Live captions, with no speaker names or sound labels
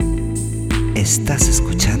Estás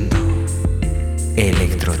escuchando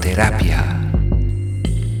Electroterapia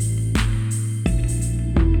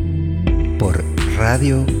por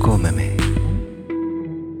Radio Cómeme.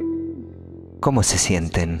 ¿Cómo se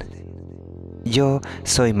sienten? Yo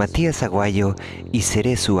soy Matias Aguayo y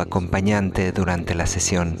seré su acompañante durante la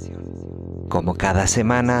sesión. Como cada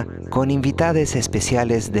semana, con invitadas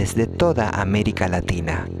especiales desde toda América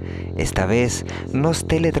Latina. Esta vez nos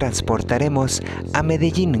teletransportaremos a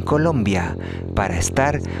Medellín, Colombia, para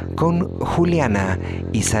estar con Julianna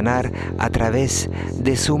y sanar a través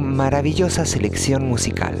de su maravillosa selección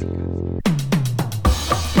musical.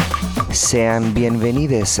 Sean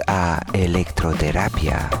bienvenidos a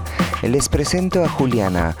Electroterapia. Les presento a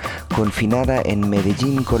Julianna, confinada en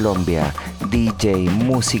Medellín, Colombia, DJ,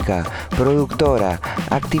 música, productora,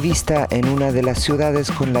 activista en una de las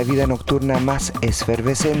ciudades con la vida nocturna más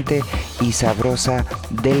efervescente y sabrosa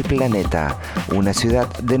del planeta. Una ciudad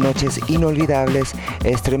de noches inolvidables,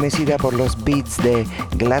 estremecida por los beats de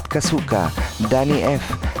Glad Kazuka, Danny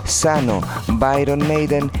F., Sano, Byron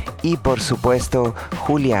Maiden y por supuesto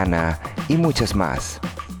Julianna y muchas más.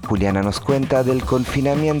 Julianna nos cuenta del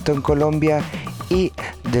confinamiento en Colombia y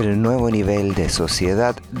del nuevo nivel de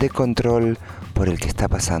sociedad de control por el que está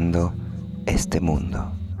pasando este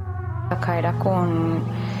mundo. Acá era con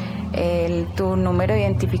tu número de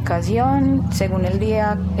identificación, según el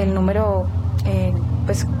día, el número,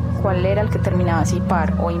 pues cuál era el que terminaba, si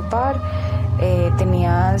par o impar.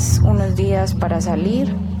 Tenías unos días para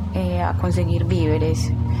salir a conseguir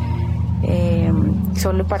víveres.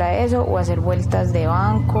 Solo para eso, o hacer vueltas de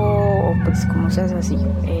banco, o pues cosas así,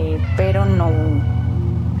 pero no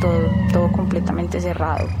todo completamente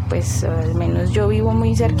cerrado. Pues al menos yo vivo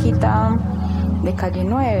muy cerquita de calle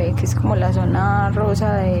 9, que es como la zona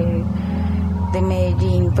rosa de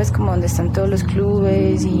Medellín, pues como donde están todos los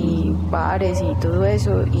clubes y bares y todo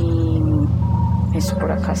eso, y eso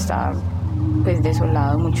por acá está pues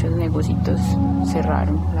desolado, muchos negocios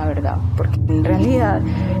cerraron, la verdad, porque en realidad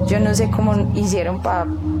yo no sé cómo hicieron para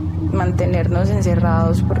mantenernos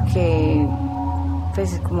encerrados, porque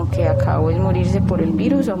pues como que acá o es morirse por el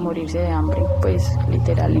virus o morirse de hambre, pues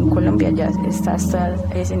literal en Colombia ya está hasta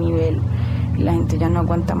ese nivel, la gente ya no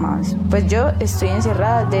aguanta más. Pues yo estoy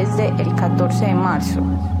encerrada desde el 14 de marzo.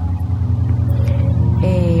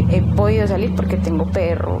 He podido salir porque tengo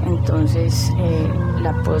perro, entonces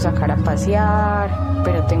la puedo sacar a pasear,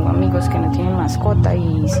 pero tengo amigos que no tienen mascota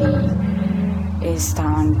y sí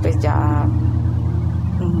están pues ya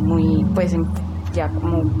muy, pues ya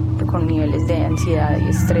como con niveles de ansiedad y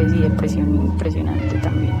estrés y depresión impresionante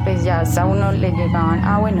también. Pues ya hasta uno le llegaban,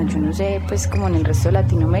 bueno, yo no sé pues como en el resto de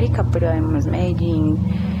Latinoamérica, pero además Medellín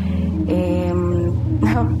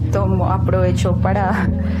aprovechó para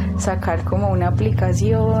sacar como una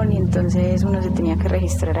aplicación, y entonces uno se tenía que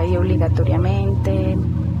registrar ahí obligatoriamente,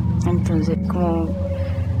 entonces como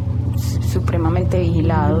supremamente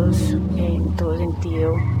vigilados en todo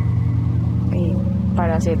sentido,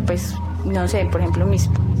 para hacer pues, no sé, por ejemplo mis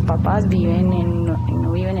papás no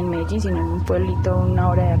viven en Medellín, sino en un pueblito una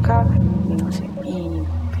hora de acá, no sé, y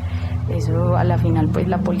eso a la final pues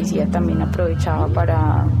la policía también aprovechaba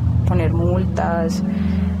para poner multas,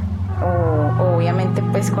 o obviamente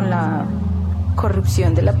pues con la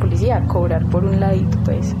corrupción de la policía cobrar por un ladito,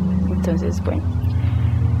 pues entonces bueno.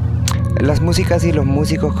 Las músicas y los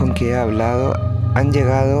músicos con que he hablado han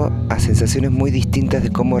llegado a sensaciones muy distintas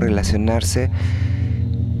de cómo relacionarse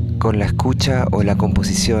con la escucha o la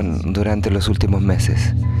composición durante los últimos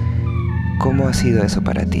meses. ¿Cómo ha sido eso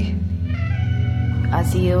para ti? Ha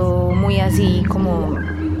sido muy así como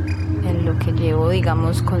en lo que llevo,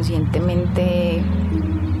 digamos, conscientemente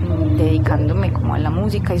dedicándome como a la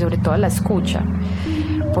música y sobre todo a la escucha,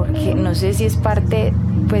 porque no sé si es parte,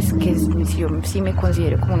 pues que yo sí me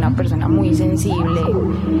considero como una persona muy sensible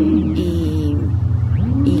y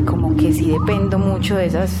como que sí dependo mucho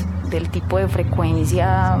del tipo de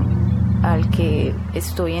frecuencia al que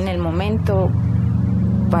estoy en el momento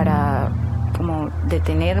para como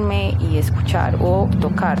detenerme y escuchar o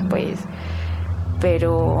tocar, pues,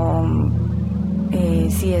 pero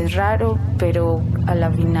sí es raro, pero a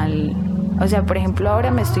la final, o sea, por ejemplo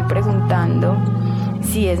ahora me estoy preguntando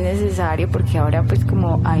si es necesario, porque ahora pues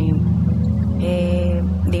como hay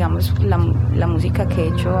digamos la música que he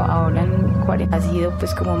hecho ahora en cuarentena ha sido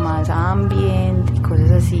pues como más ambient y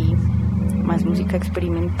cosas así, más música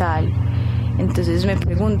experimental, entonces me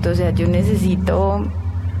pregunto, o sea, yo necesito,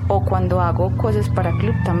 o cuando hago cosas para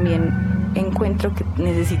club también encuentro que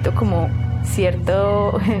necesito como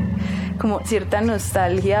cierta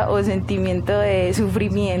nostalgia o sentimiento de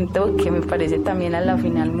sufrimiento, que me parece también a la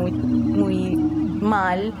final muy, muy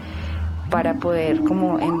mal, para poder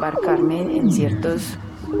como embarcarme en ciertos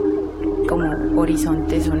como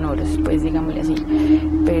horizontes sonoros, pues digámosle así.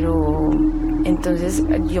 Pero entonces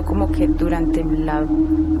yo como que durante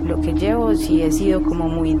lo que llevo sí he sido como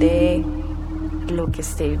muy de lo que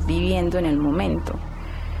esté viviendo en el momento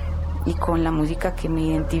y con la música que me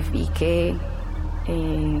identifique,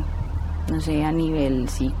 no sé, a nivel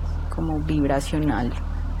sí como vibracional.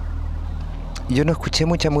 Yo no escuché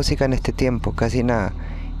mucha música en este tiempo, casi nada.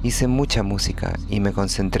 Hice mucha música y me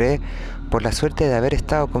concentré por la suerte de haber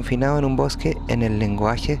estado confinado en un bosque en el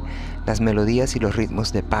lenguaje, las melodías y los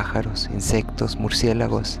ritmos de pájaros, insectos,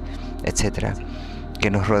 murciélagos, etc., que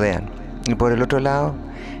nos rodean. Y por el otro lado,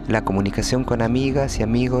 la comunicación con amigas y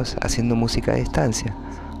amigos haciendo música a distancia,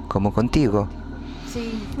 como contigo.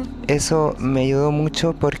 Sí. Eso me ayudó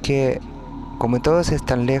mucho porque como todos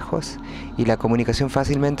están lejos y la comunicación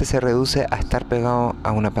fácilmente se reduce a estar pegado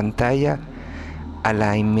a una pantalla, a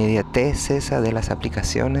la inmediatez esa de las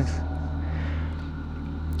aplicaciones,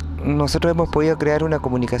 nosotros hemos podido crear una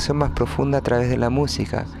comunicación más profunda a través de la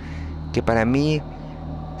música, que para mí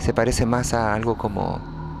se parece más a algo como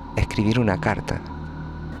escribir una carta.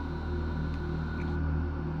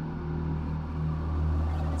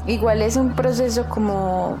 Igual es un proceso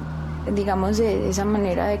como, digamos, de esa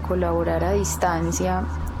manera de colaborar a distancia.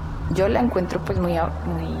 Yo la encuentro pues muy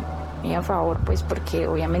a favor, pues porque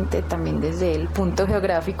obviamente también desde el punto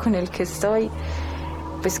geográfico en el que estoy,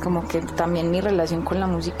 pues como que también mi relación con la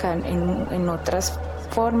música en otras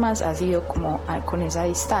formas ha sido como con esa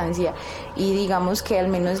distancia. Y digamos que al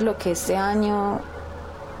menos lo que este año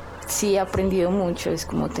sí he aprendido mucho es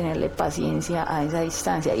como tenerle paciencia a esa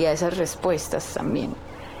distancia y a esas respuestas también.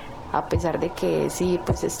 A pesar de que sí,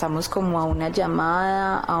 pues estamos como a una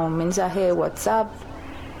llamada, a un mensaje de WhatsApp,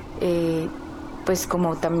 pues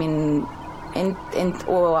como también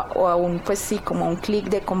o a un, pues sí, como un clic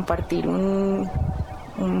de compartir un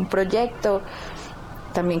proyecto,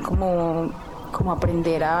 también como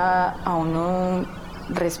aprender a uno,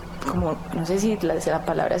 como, no sé si la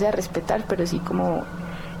palabra sea respetar, pero sí como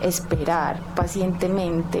esperar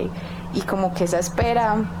pacientemente, y como que esa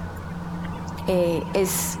espera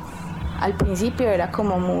al principio era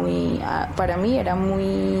como muy, para mí era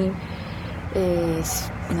muy,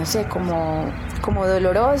 no sé, como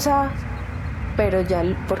dolorosa, pero ya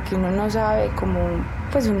porque uno no sabe cómo,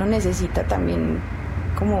 pues uno necesita también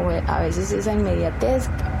como a veces esa inmediatez,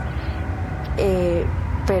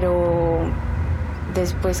 pero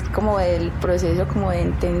después como del proceso como de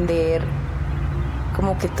entender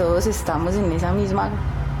como que todos estamos en esa misma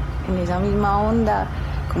onda,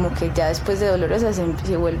 como que ya después de dolorosa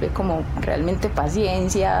se vuelve como realmente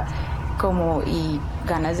paciencia, como y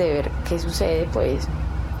ganas de ver qué sucede, pues.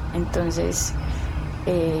 Entonces,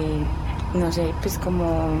 no sé, pues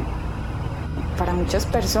como para muchas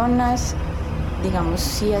personas, digamos,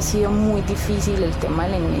 sí ha sido muy difícil el tema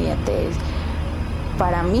de la inmediatez.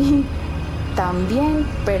 Para mí también,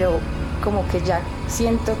 pero como que ya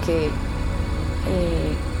siento que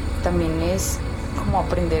también es como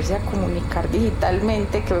aprenderse a comunicar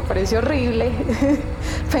digitalmente, que me parece horrible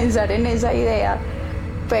pensar en esa idea,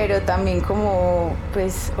 pero también como,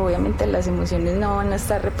 pues obviamente las emociones no van a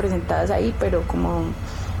estar representadas ahí, pero como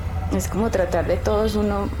es como tratar de todos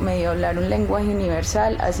uno medio hablar un lenguaje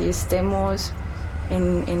universal, así estemos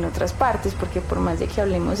en otras partes, porque por más de que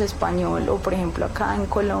hablemos español, o por ejemplo acá en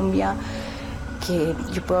Colombia, que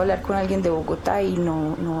yo puedo hablar con alguien de Bogotá y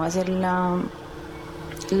no va a ser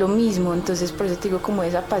lo mismo. Entonces por eso te digo como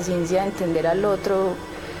esa paciencia de entender al otro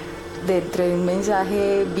dentro de un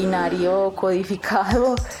mensaje binario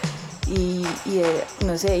codificado y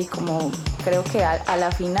no sé, y como creo que a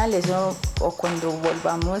la final eso, o cuando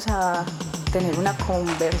volvamos a tener una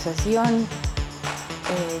conversación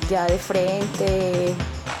ya de frente,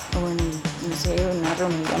 o en, no sé, una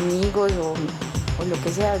reunión de amigos o lo que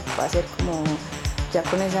sea, va a ser como ya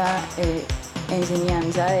con esa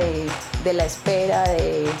enseñanza de la espera,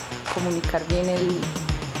 de comunicar bien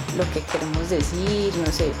lo que queremos decir,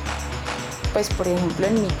 no sé. Pues por ejemplo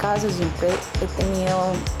en mi caso siempre he tenido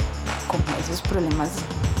como esos problemas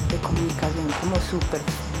de comunicación como súper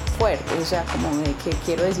fuertes, o sea, como de que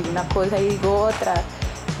quiero decir una cosa y digo otra,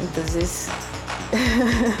 entonces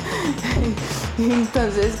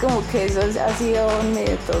entonces como que eso ha sido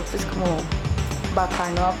medio todo pues como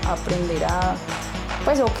bacano aprender a,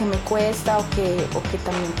 pues, o que me cuesta, o que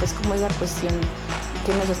también pues como esa cuestión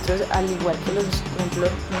que nosotros, al igual que por ejemplo,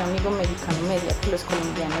 un amigo mexicano me decía que los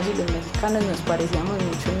colombianos y los mexicanos nos parecíamos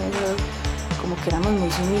mucho en eso, como que éramos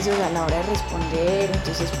muy sumisos a la hora de responder,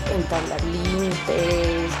 entonces entablar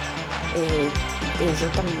límites, eso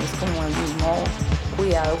también es como el mismo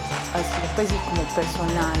cuidado, así pues, y como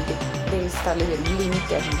personal, de establecer un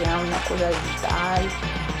límite, así sea una cosa digital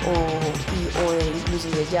o de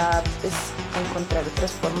inclusive ya pues, encontrar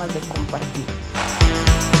otras formas de compartir.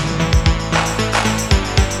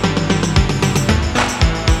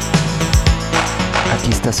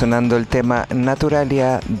 Aquí está sonando el tema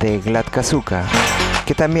Naturalia de Glad Kazuka,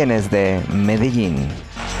 que también es de Medellín.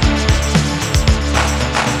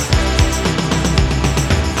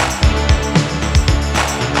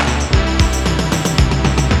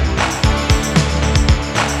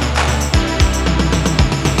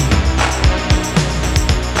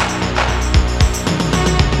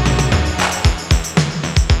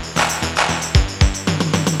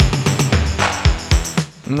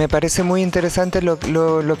 Me parece muy interesante lo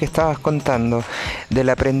que estabas contando, del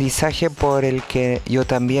aprendizaje por el que yo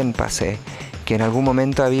también pasé, que en algún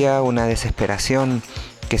momento había una desesperación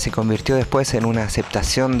que se convirtió después en una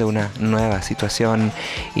aceptación de una nueva situación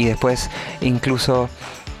y después incluso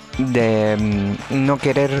de no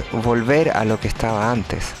querer volver a lo que estaba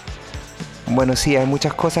antes. Bueno, sí, hay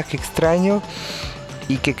muchas cosas que extraño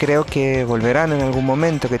y que creo que volverán en algún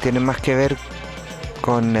momento, que tienen más que ver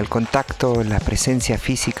con el contacto, la presencia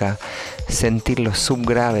física, sentir los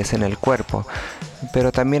subgraves en el cuerpo.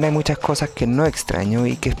 Pero también hay muchas cosas que no extraño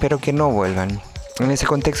y que espero que no vuelvan. En ese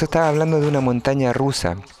contexto estaba hablando de una montaña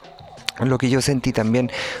rusa, lo que yo sentí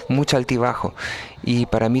también, mucho altibajo. Y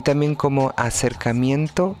para mí también como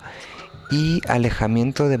acercamiento y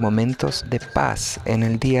alejamiento de momentos de paz en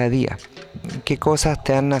el día a día. ¿Qué cosas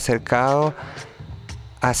te han acercado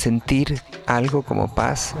a sentir algo como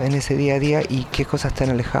paz en ese día a día y qué cosas te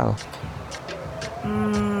han alejado?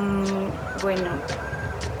 Bueno,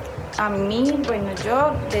 a mí,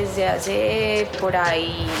 yo desde hace por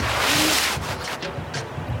ahí,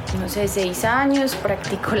 no sé, 6 años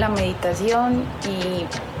practico la meditación y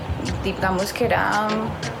digamos que era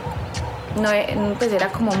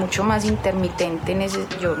como mucho más intermitente en ese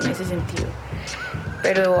sentido.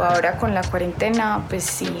 Pero ahora con la cuarentena, pues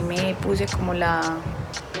sí me puse como el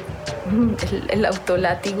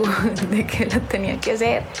autolátigo de que lo tenía que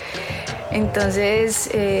hacer. Entonces,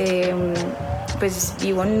 pues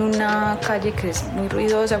vivo en una calle que es muy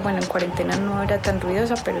ruidosa. Bueno, en cuarentena no era tan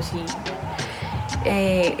ruidosa, pero sí.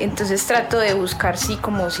 Entonces trato de buscar sí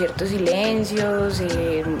como ciertos silencios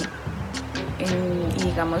y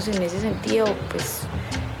digamos en ese sentido, pues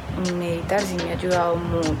meditar sí me ha ayudado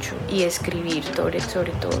mucho y escribir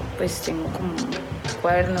sobre todo, pues tengo como un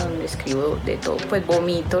cuaderno donde escribo de todo, pues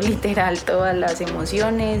vomito literal todas las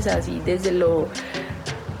emociones, así desde lo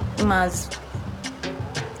más,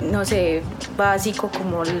 no sé, básico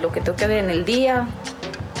como lo que tengo que hacer en el día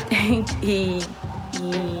y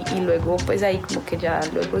luego pues ahí como que ya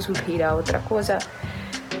luego surgirá otra cosa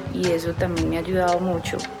y eso también me ha ayudado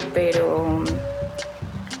mucho, pero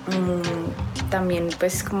también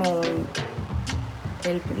pues como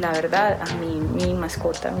la verdad a mí mi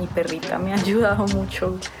mascota, mi perrita me ha ayudado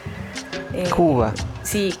mucho. Cuba.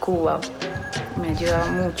 Sí, Cuba me ha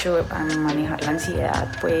ayudado mucho a manejar la ansiedad,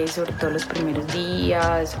 pues sobre todo los primeros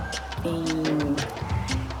días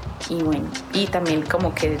y bueno, y también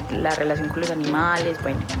como que la relación con los animales,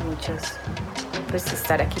 bueno, muchas, pues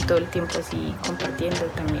estar aquí todo el tiempo así compartiendo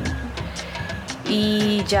también.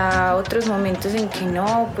 Y ya otros momentos en que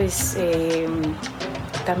no, pues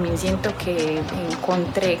también siento que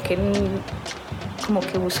encontré que como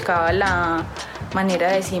que buscaba la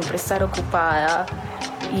manera de siempre estar ocupada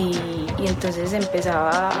y entonces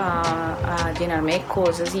empezaba a llenarme de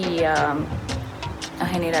cosas y a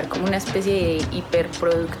generar como una especie de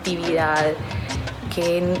hiperproductividad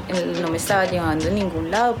que no me estaba llevando a ningún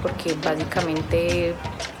lado porque básicamente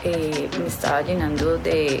me estaba llenando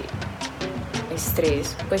de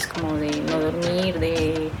estrés, pues como de no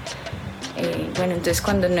dormir, bueno, entonces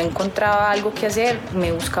cuando no encontraba algo que hacer,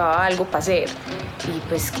 me buscaba algo para hacer y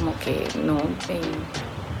pues como que no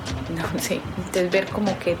sé, entonces ver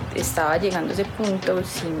como que estaba llegando a ese punto,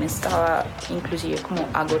 sí me estaba inclusive como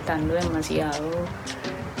agotando demasiado,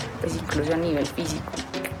 pues incluso a nivel físico.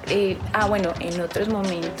 Bueno, en otros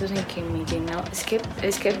momentos en que me llena, es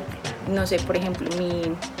que no sé, por ejemplo,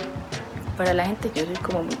 para la gente yo soy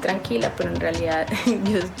como muy tranquila, pero en realidad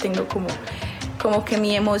yo tengo como que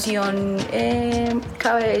mi emoción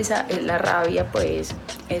cabeza es la rabia, pues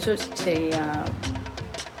eso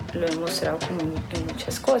lo he mostrado como en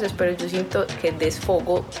muchas cosas, pero yo siento que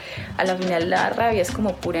desfogo, a la final la rabia es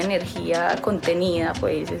como pura energía contenida,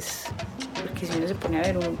 pues porque si uno se pone a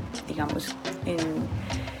ver digamos,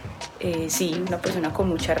 sí, una persona con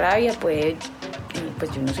mucha rabia puede,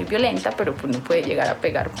 pues yo no soy violenta, pero pues no puede llegar a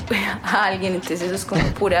pegar a alguien, entonces eso es como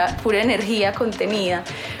pura energía contenida.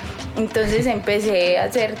 Entonces empecé a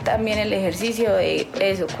hacer también el ejercicio de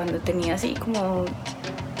eso, cuando tenía así como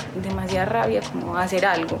demasiada rabia, como hacer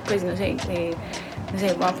algo, pues no sé,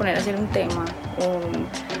 voy a poner a hacer un tema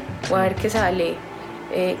o a ver qué sale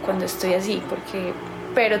cuando estoy así,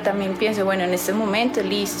 pero también pienso, bueno, en este momento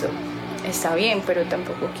listo, está bien, pero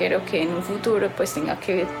tampoco quiero que en un futuro pues tenga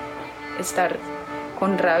que estar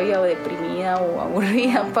con rabia o deprimida o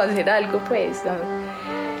aburrida para hacer algo, pues, ¿no?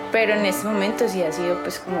 Pero en este momento sí ha sido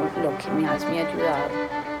pues como lo que me ha ayudado.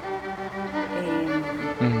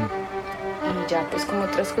 Y ya pues como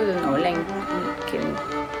otras cosas, ¿no? Que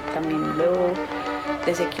también lo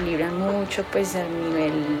desequilibran mucho pues a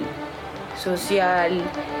nivel social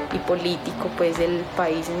y político, pues el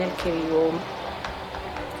país en el que vivo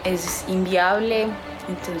es inviable,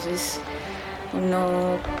 entonces a mí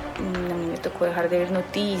me tocó dejar de ver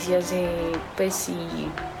noticias, pues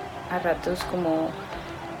y a ratos como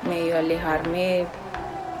medio alejarme,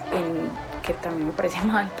 que también me parece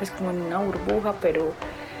mal, pues como en una burbuja, pero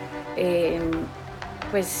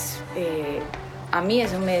a mí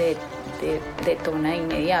eso me detona de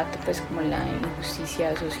inmediato, pues como la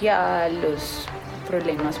injusticia social, los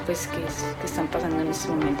problemas pues que están pasando en este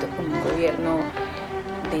momento con un gobierno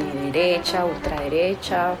de derecha,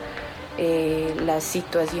 ultraderecha, las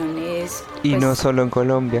situaciones... Y pues, no solo en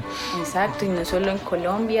Colombia. Exacto, y no solo en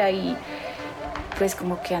Colombia, y pues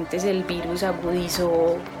como que antes el virus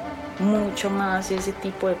agudizó mucho más ese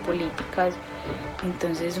tipo de políticas,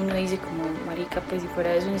 entonces uno dice como, marica, pues si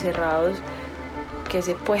fuera eso encerrados, ¿qué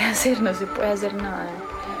se puede hacer? No se puede hacer nada.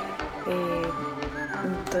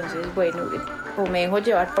 Entonces bueno, o me dejo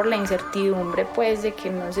llevar por la incertidumbre pues de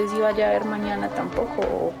que no sé si vaya a haber mañana tampoco,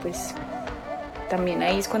 o pues también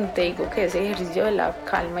ahí es cuando te digo que ese ejercicio de la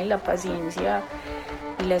calma y la paciencia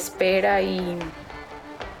y la espera y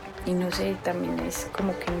no sé, también es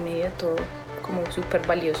como que en medio de todo como súper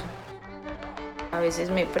valioso. A veces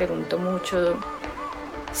me pregunto mucho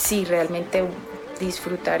si realmente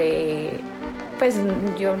disfrutaré, pues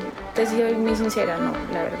yo te soy muy sincera, no,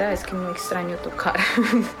 la verdad es que no extraño tocar,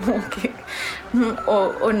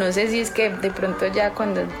 o no sé si es que de pronto ya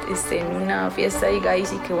cuando esté en una fiesta diga, ay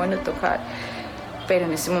sí, qué bueno tocar, pero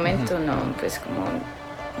en este momento no, pues como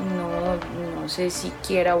no sé si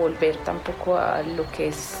quiera volver tampoco a lo que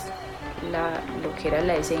es lo que era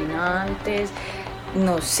la escena antes,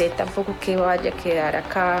 no sé tampoco qué vaya a quedar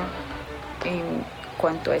acá en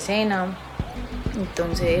cuanto a escena,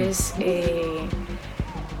 entonces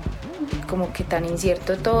como que tan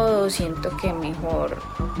incierto todo, siento que mejor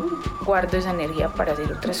guardo esa energía para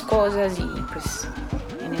hacer otras cosas y pues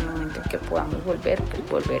en el momento en que podamos volver, pues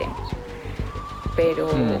volveremos, pero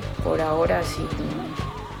por ahora ha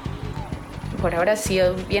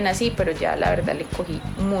sido bien así, pero ya la verdad le cogí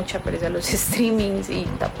mucha pereza a los streamings y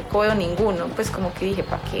tampoco veo ninguno, pues como que dije,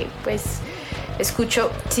 ¿para qué? Pues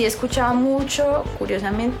sí escuchaba mucho,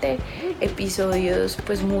 curiosamente, episodios,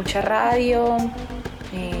 pues mucha radio,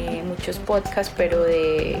 muchos podcasts, pero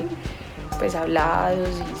de pues hablados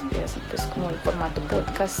y así pues como el formato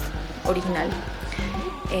podcast original,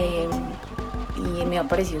 y me ha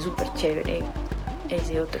parecido súper chévere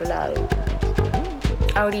ese otro lado.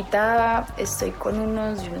 Ahorita estoy con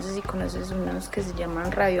unos, yo no sé si conoces unos que se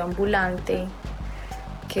llaman Radio Ambulante,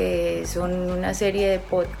 que son una serie de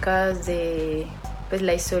podcasts de pues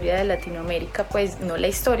la historia de Latinoamérica, pues no la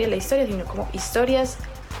historia, sino como historias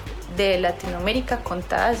de Latinoamérica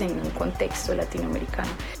contadas en un contexto latinoamericano.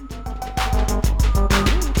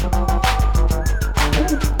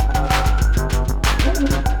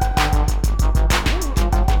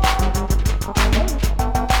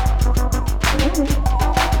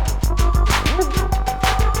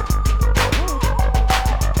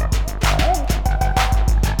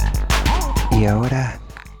 ¿Y ahora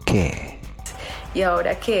qué? Y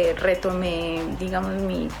ahora que retomé, digamos,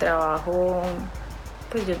 mi trabajo,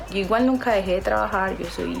 pues yo igual nunca dejé de trabajar, yo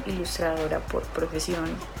soy ilustradora por profesión,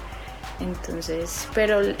 entonces,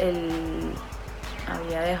 pero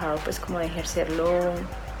había dejado pues como de ejercerlo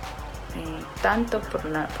tanto porque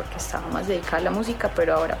estaba más dedicada a la música,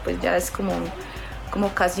 pero ahora pues ya es como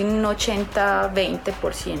casi un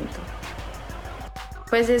 80-20%.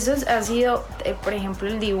 Pues eso ha sido, por ejemplo,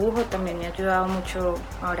 el dibujo también me ha ayudado mucho,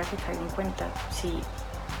 ahora que caigo en cuenta, sí,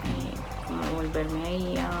 como volverme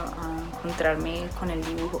ahí a encontrarme con el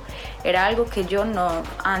dibujo. Era algo que yo no,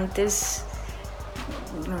 antes,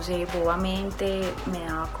 no sé, bobamente me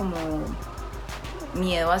daba como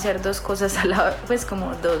miedo a hacer dos cosas a la vez, pues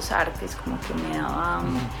como dos artes, como que me daba,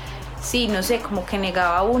 sí, no sé, como que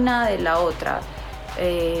negaba una de la otra.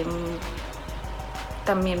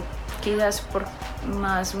 También quizás por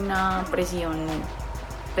más una presión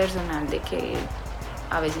personal de que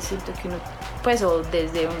a veces siento que uno, pues, o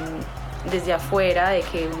desde afuera, de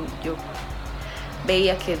que yo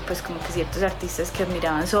veía que pues como que ciertos artistas que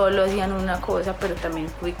admiraban solo hacían una cosa, pero también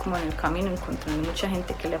fui como en el camino encontrando mucha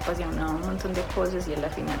gente que le apasionaba un montón de cosas, y a la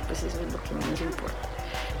final pues eso es lo que menos importa.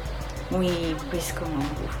 Muy pues como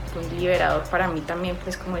muy liberador para mí también,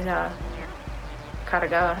 pues como esa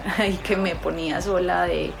carga ahí que me ponía sola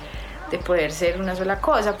de poder ser una sola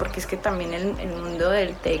cosa, porque es que también el mundo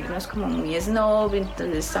del techno es como muy snob,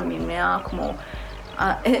 entonces también me daba como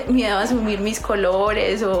miedo a asumir mis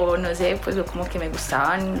colores, o no sé, pues o como que me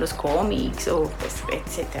gustaban los cómics, o pues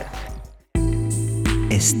etcétera.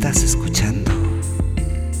 Estás escuchando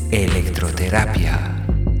Electroterapia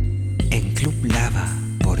en Club Lava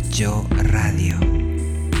por Yo Radio.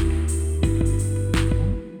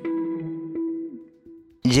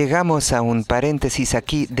 Llegamos a un paréntesis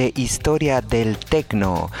aquí de historia del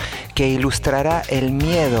tecno que ilustrará el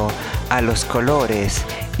miedo a los colores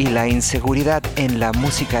y la inseguridad en la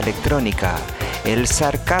música electrónica, el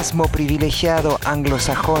sarcasmo privilegiado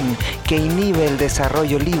anglosajón que inhibe el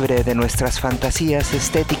desarrollo libre de nuestras fantasías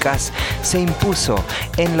estéticas se impuso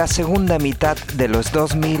en la segunda mitad de los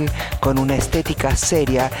 2000 con una estética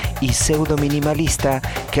seria y pseudo-minimalista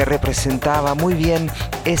que representaba muy bien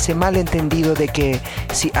ese malentendido de que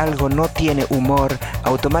si algo no tiene humor,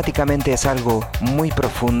 automáticamente es algo muy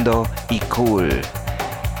profundo y cool.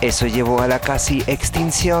 Eso llevó a la casi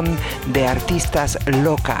extinción de artistas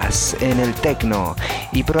locas en el techno,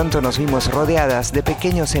 y pronto nos vimos rodeadas de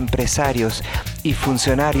pequeños empresarios y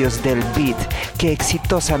funcionarios del beat que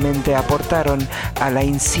exitosamente aportaron a la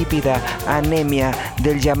insípida anemia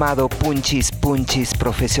del llamado punchis punchis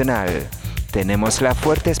profesional. Tenemos la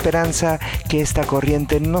fuerte esperanza que esta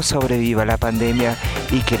corriente no sobreviva a la pandemia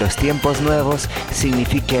y que los tiempos nuevos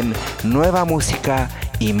signifiquen nueva música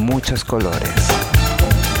y muchos colores.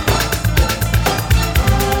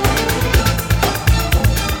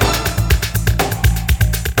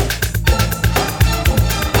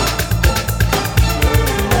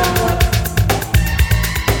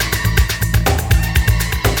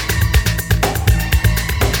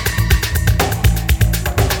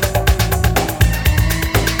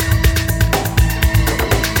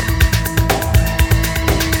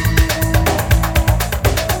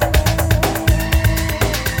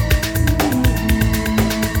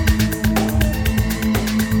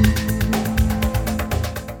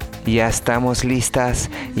 Ya estamos listas,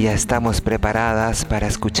 ya estamos preparadas para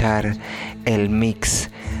escuchar el mix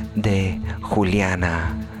de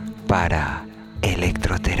Julianna para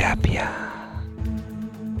Electroterapia.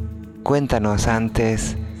 Cuéntanos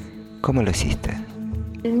antes, ¿cómo lo hiciste?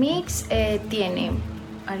 El mix tiene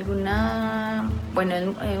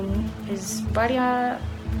es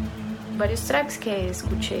varios tracks que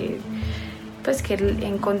escuché, pues que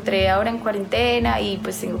encontré ahora en cuarentena, y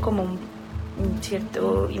pues tengo como un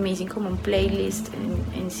cierto, y me hice como un playlist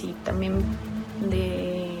en sí también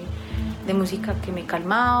de música que me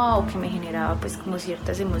calmaba o que me generaba pues como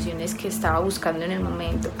ciertas emociones que estaba buscando en el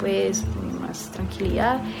momento, pues más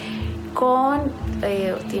tranquilidad.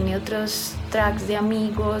 Tiene otros tracks de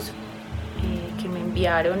amigos que me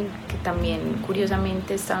enviaron, que también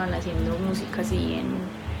curiosamente estaban haciendo música así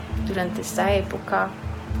durante esta época,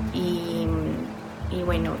 y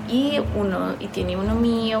tiene uno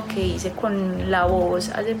mío que hice con la voz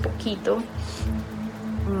hace poquito.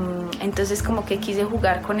 Entonces como que quise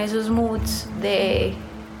jugar con esos moods de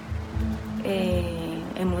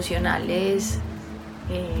emocionales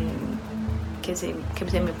que se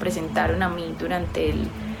me presentaron a mí durante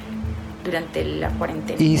la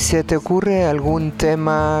cuarentena. ¿Y se te ocurre algún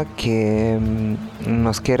tema que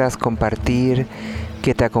nos quieras compartir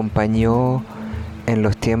que te acompañó en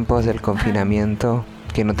los tiempos del confinamiento,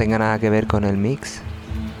 que no tenga nada que ver con el mix?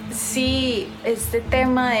 Sí, este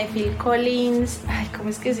tema de Phil Collins, ¿cómo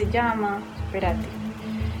es que se llama? Espérate.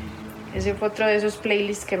 Ese fue otro de esos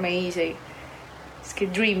playlists que me hice. Es que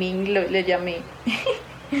Dreaming le llamé.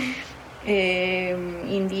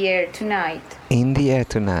 In the Air Tonight. In the Air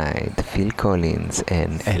Tonight, Phil Collins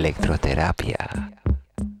en Electroterapia.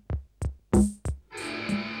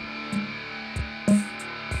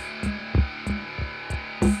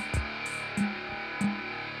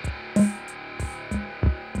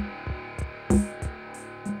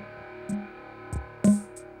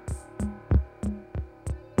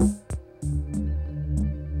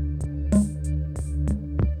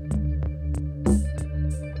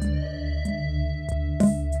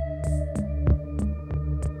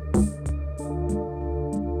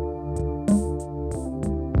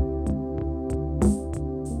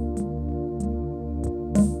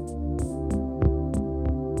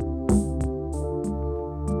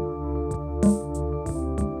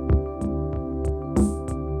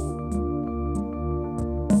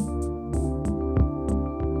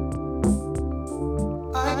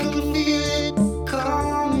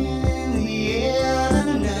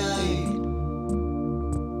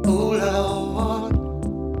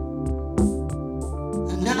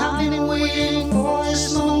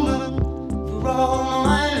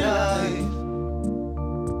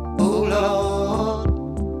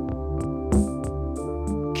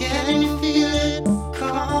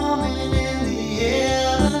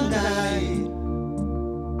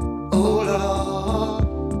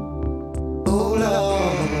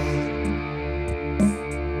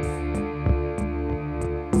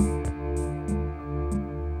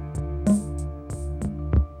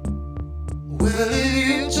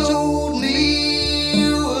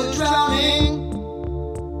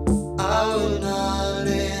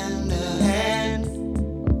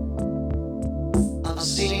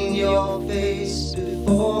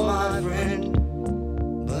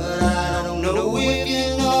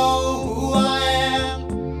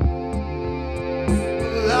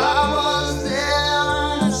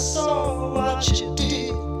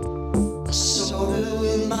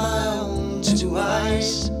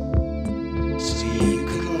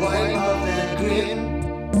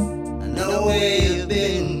 where you've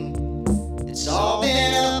been. It's all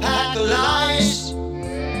been a pack of lies.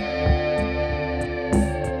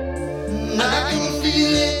 And I can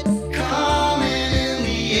feel it coming in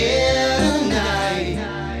the air tonight.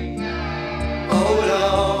 Oh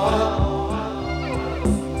Lord.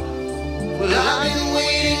 Well, I've been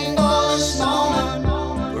waiting for this moment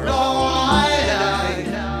for all my life.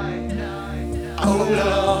 Oh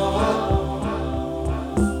Lord.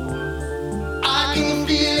 I can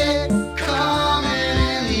feel it coming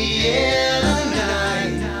in the air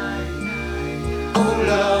tonight. Oh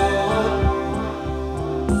Lord.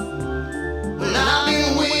 Well, I've been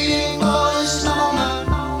waiting for this moment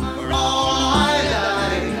for all my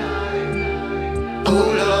life. Oh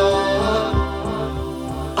Lord.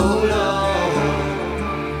 Oh Lord.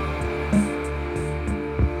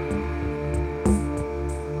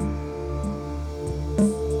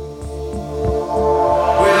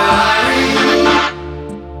 Well,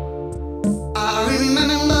 I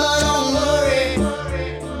remember, don't worry.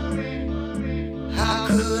 How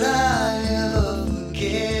could I ever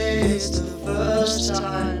forget? It's the first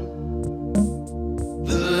time,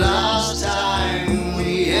 the last time we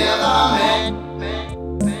ever met.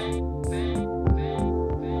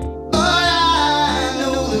 But I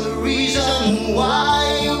know the reason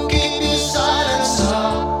why you keep your silence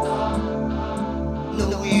up. No,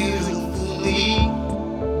 you don't fool me.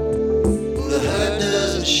 The hurt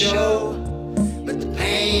doesn't show, but the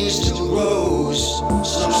pain still grows.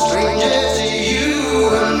 Some stranger to you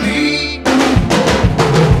and me.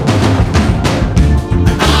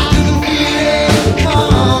 I can feel it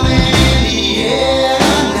coming in the air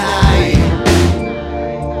tonight.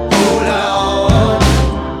 Oh Lord.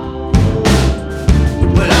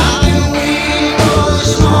 Well, I've been waiting for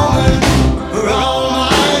this moment for all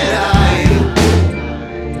my life.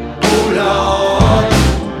 Oh Lord.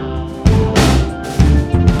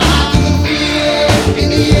 I can feel it in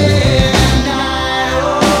the air tonight.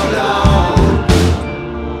 Oh Lord.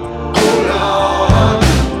 Oh Lord.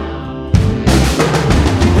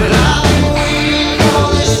 Well, I've been waiting for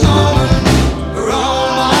this moment for all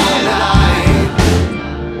my life.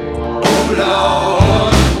 Oh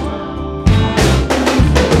Lord.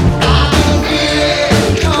 I can feel it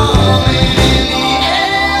coming in the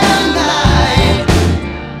air tonight.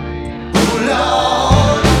 Oh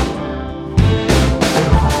Lord.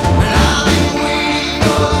 And I've been waiting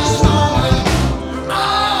for this moment for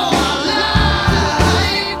all my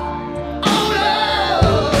life. Oh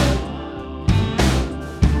Lord.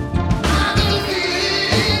 I can feel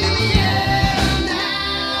it in the air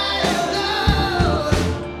tonight. Oh Lord.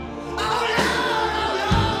 Oh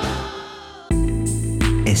Lord.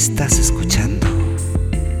 Estás escuchando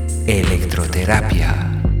Electroterapia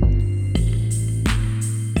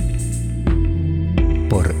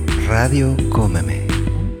por Radio Cómeme.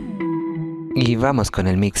 Y vamos con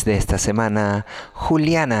el mix de esta semana,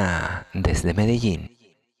 Julianna, desde Medellín.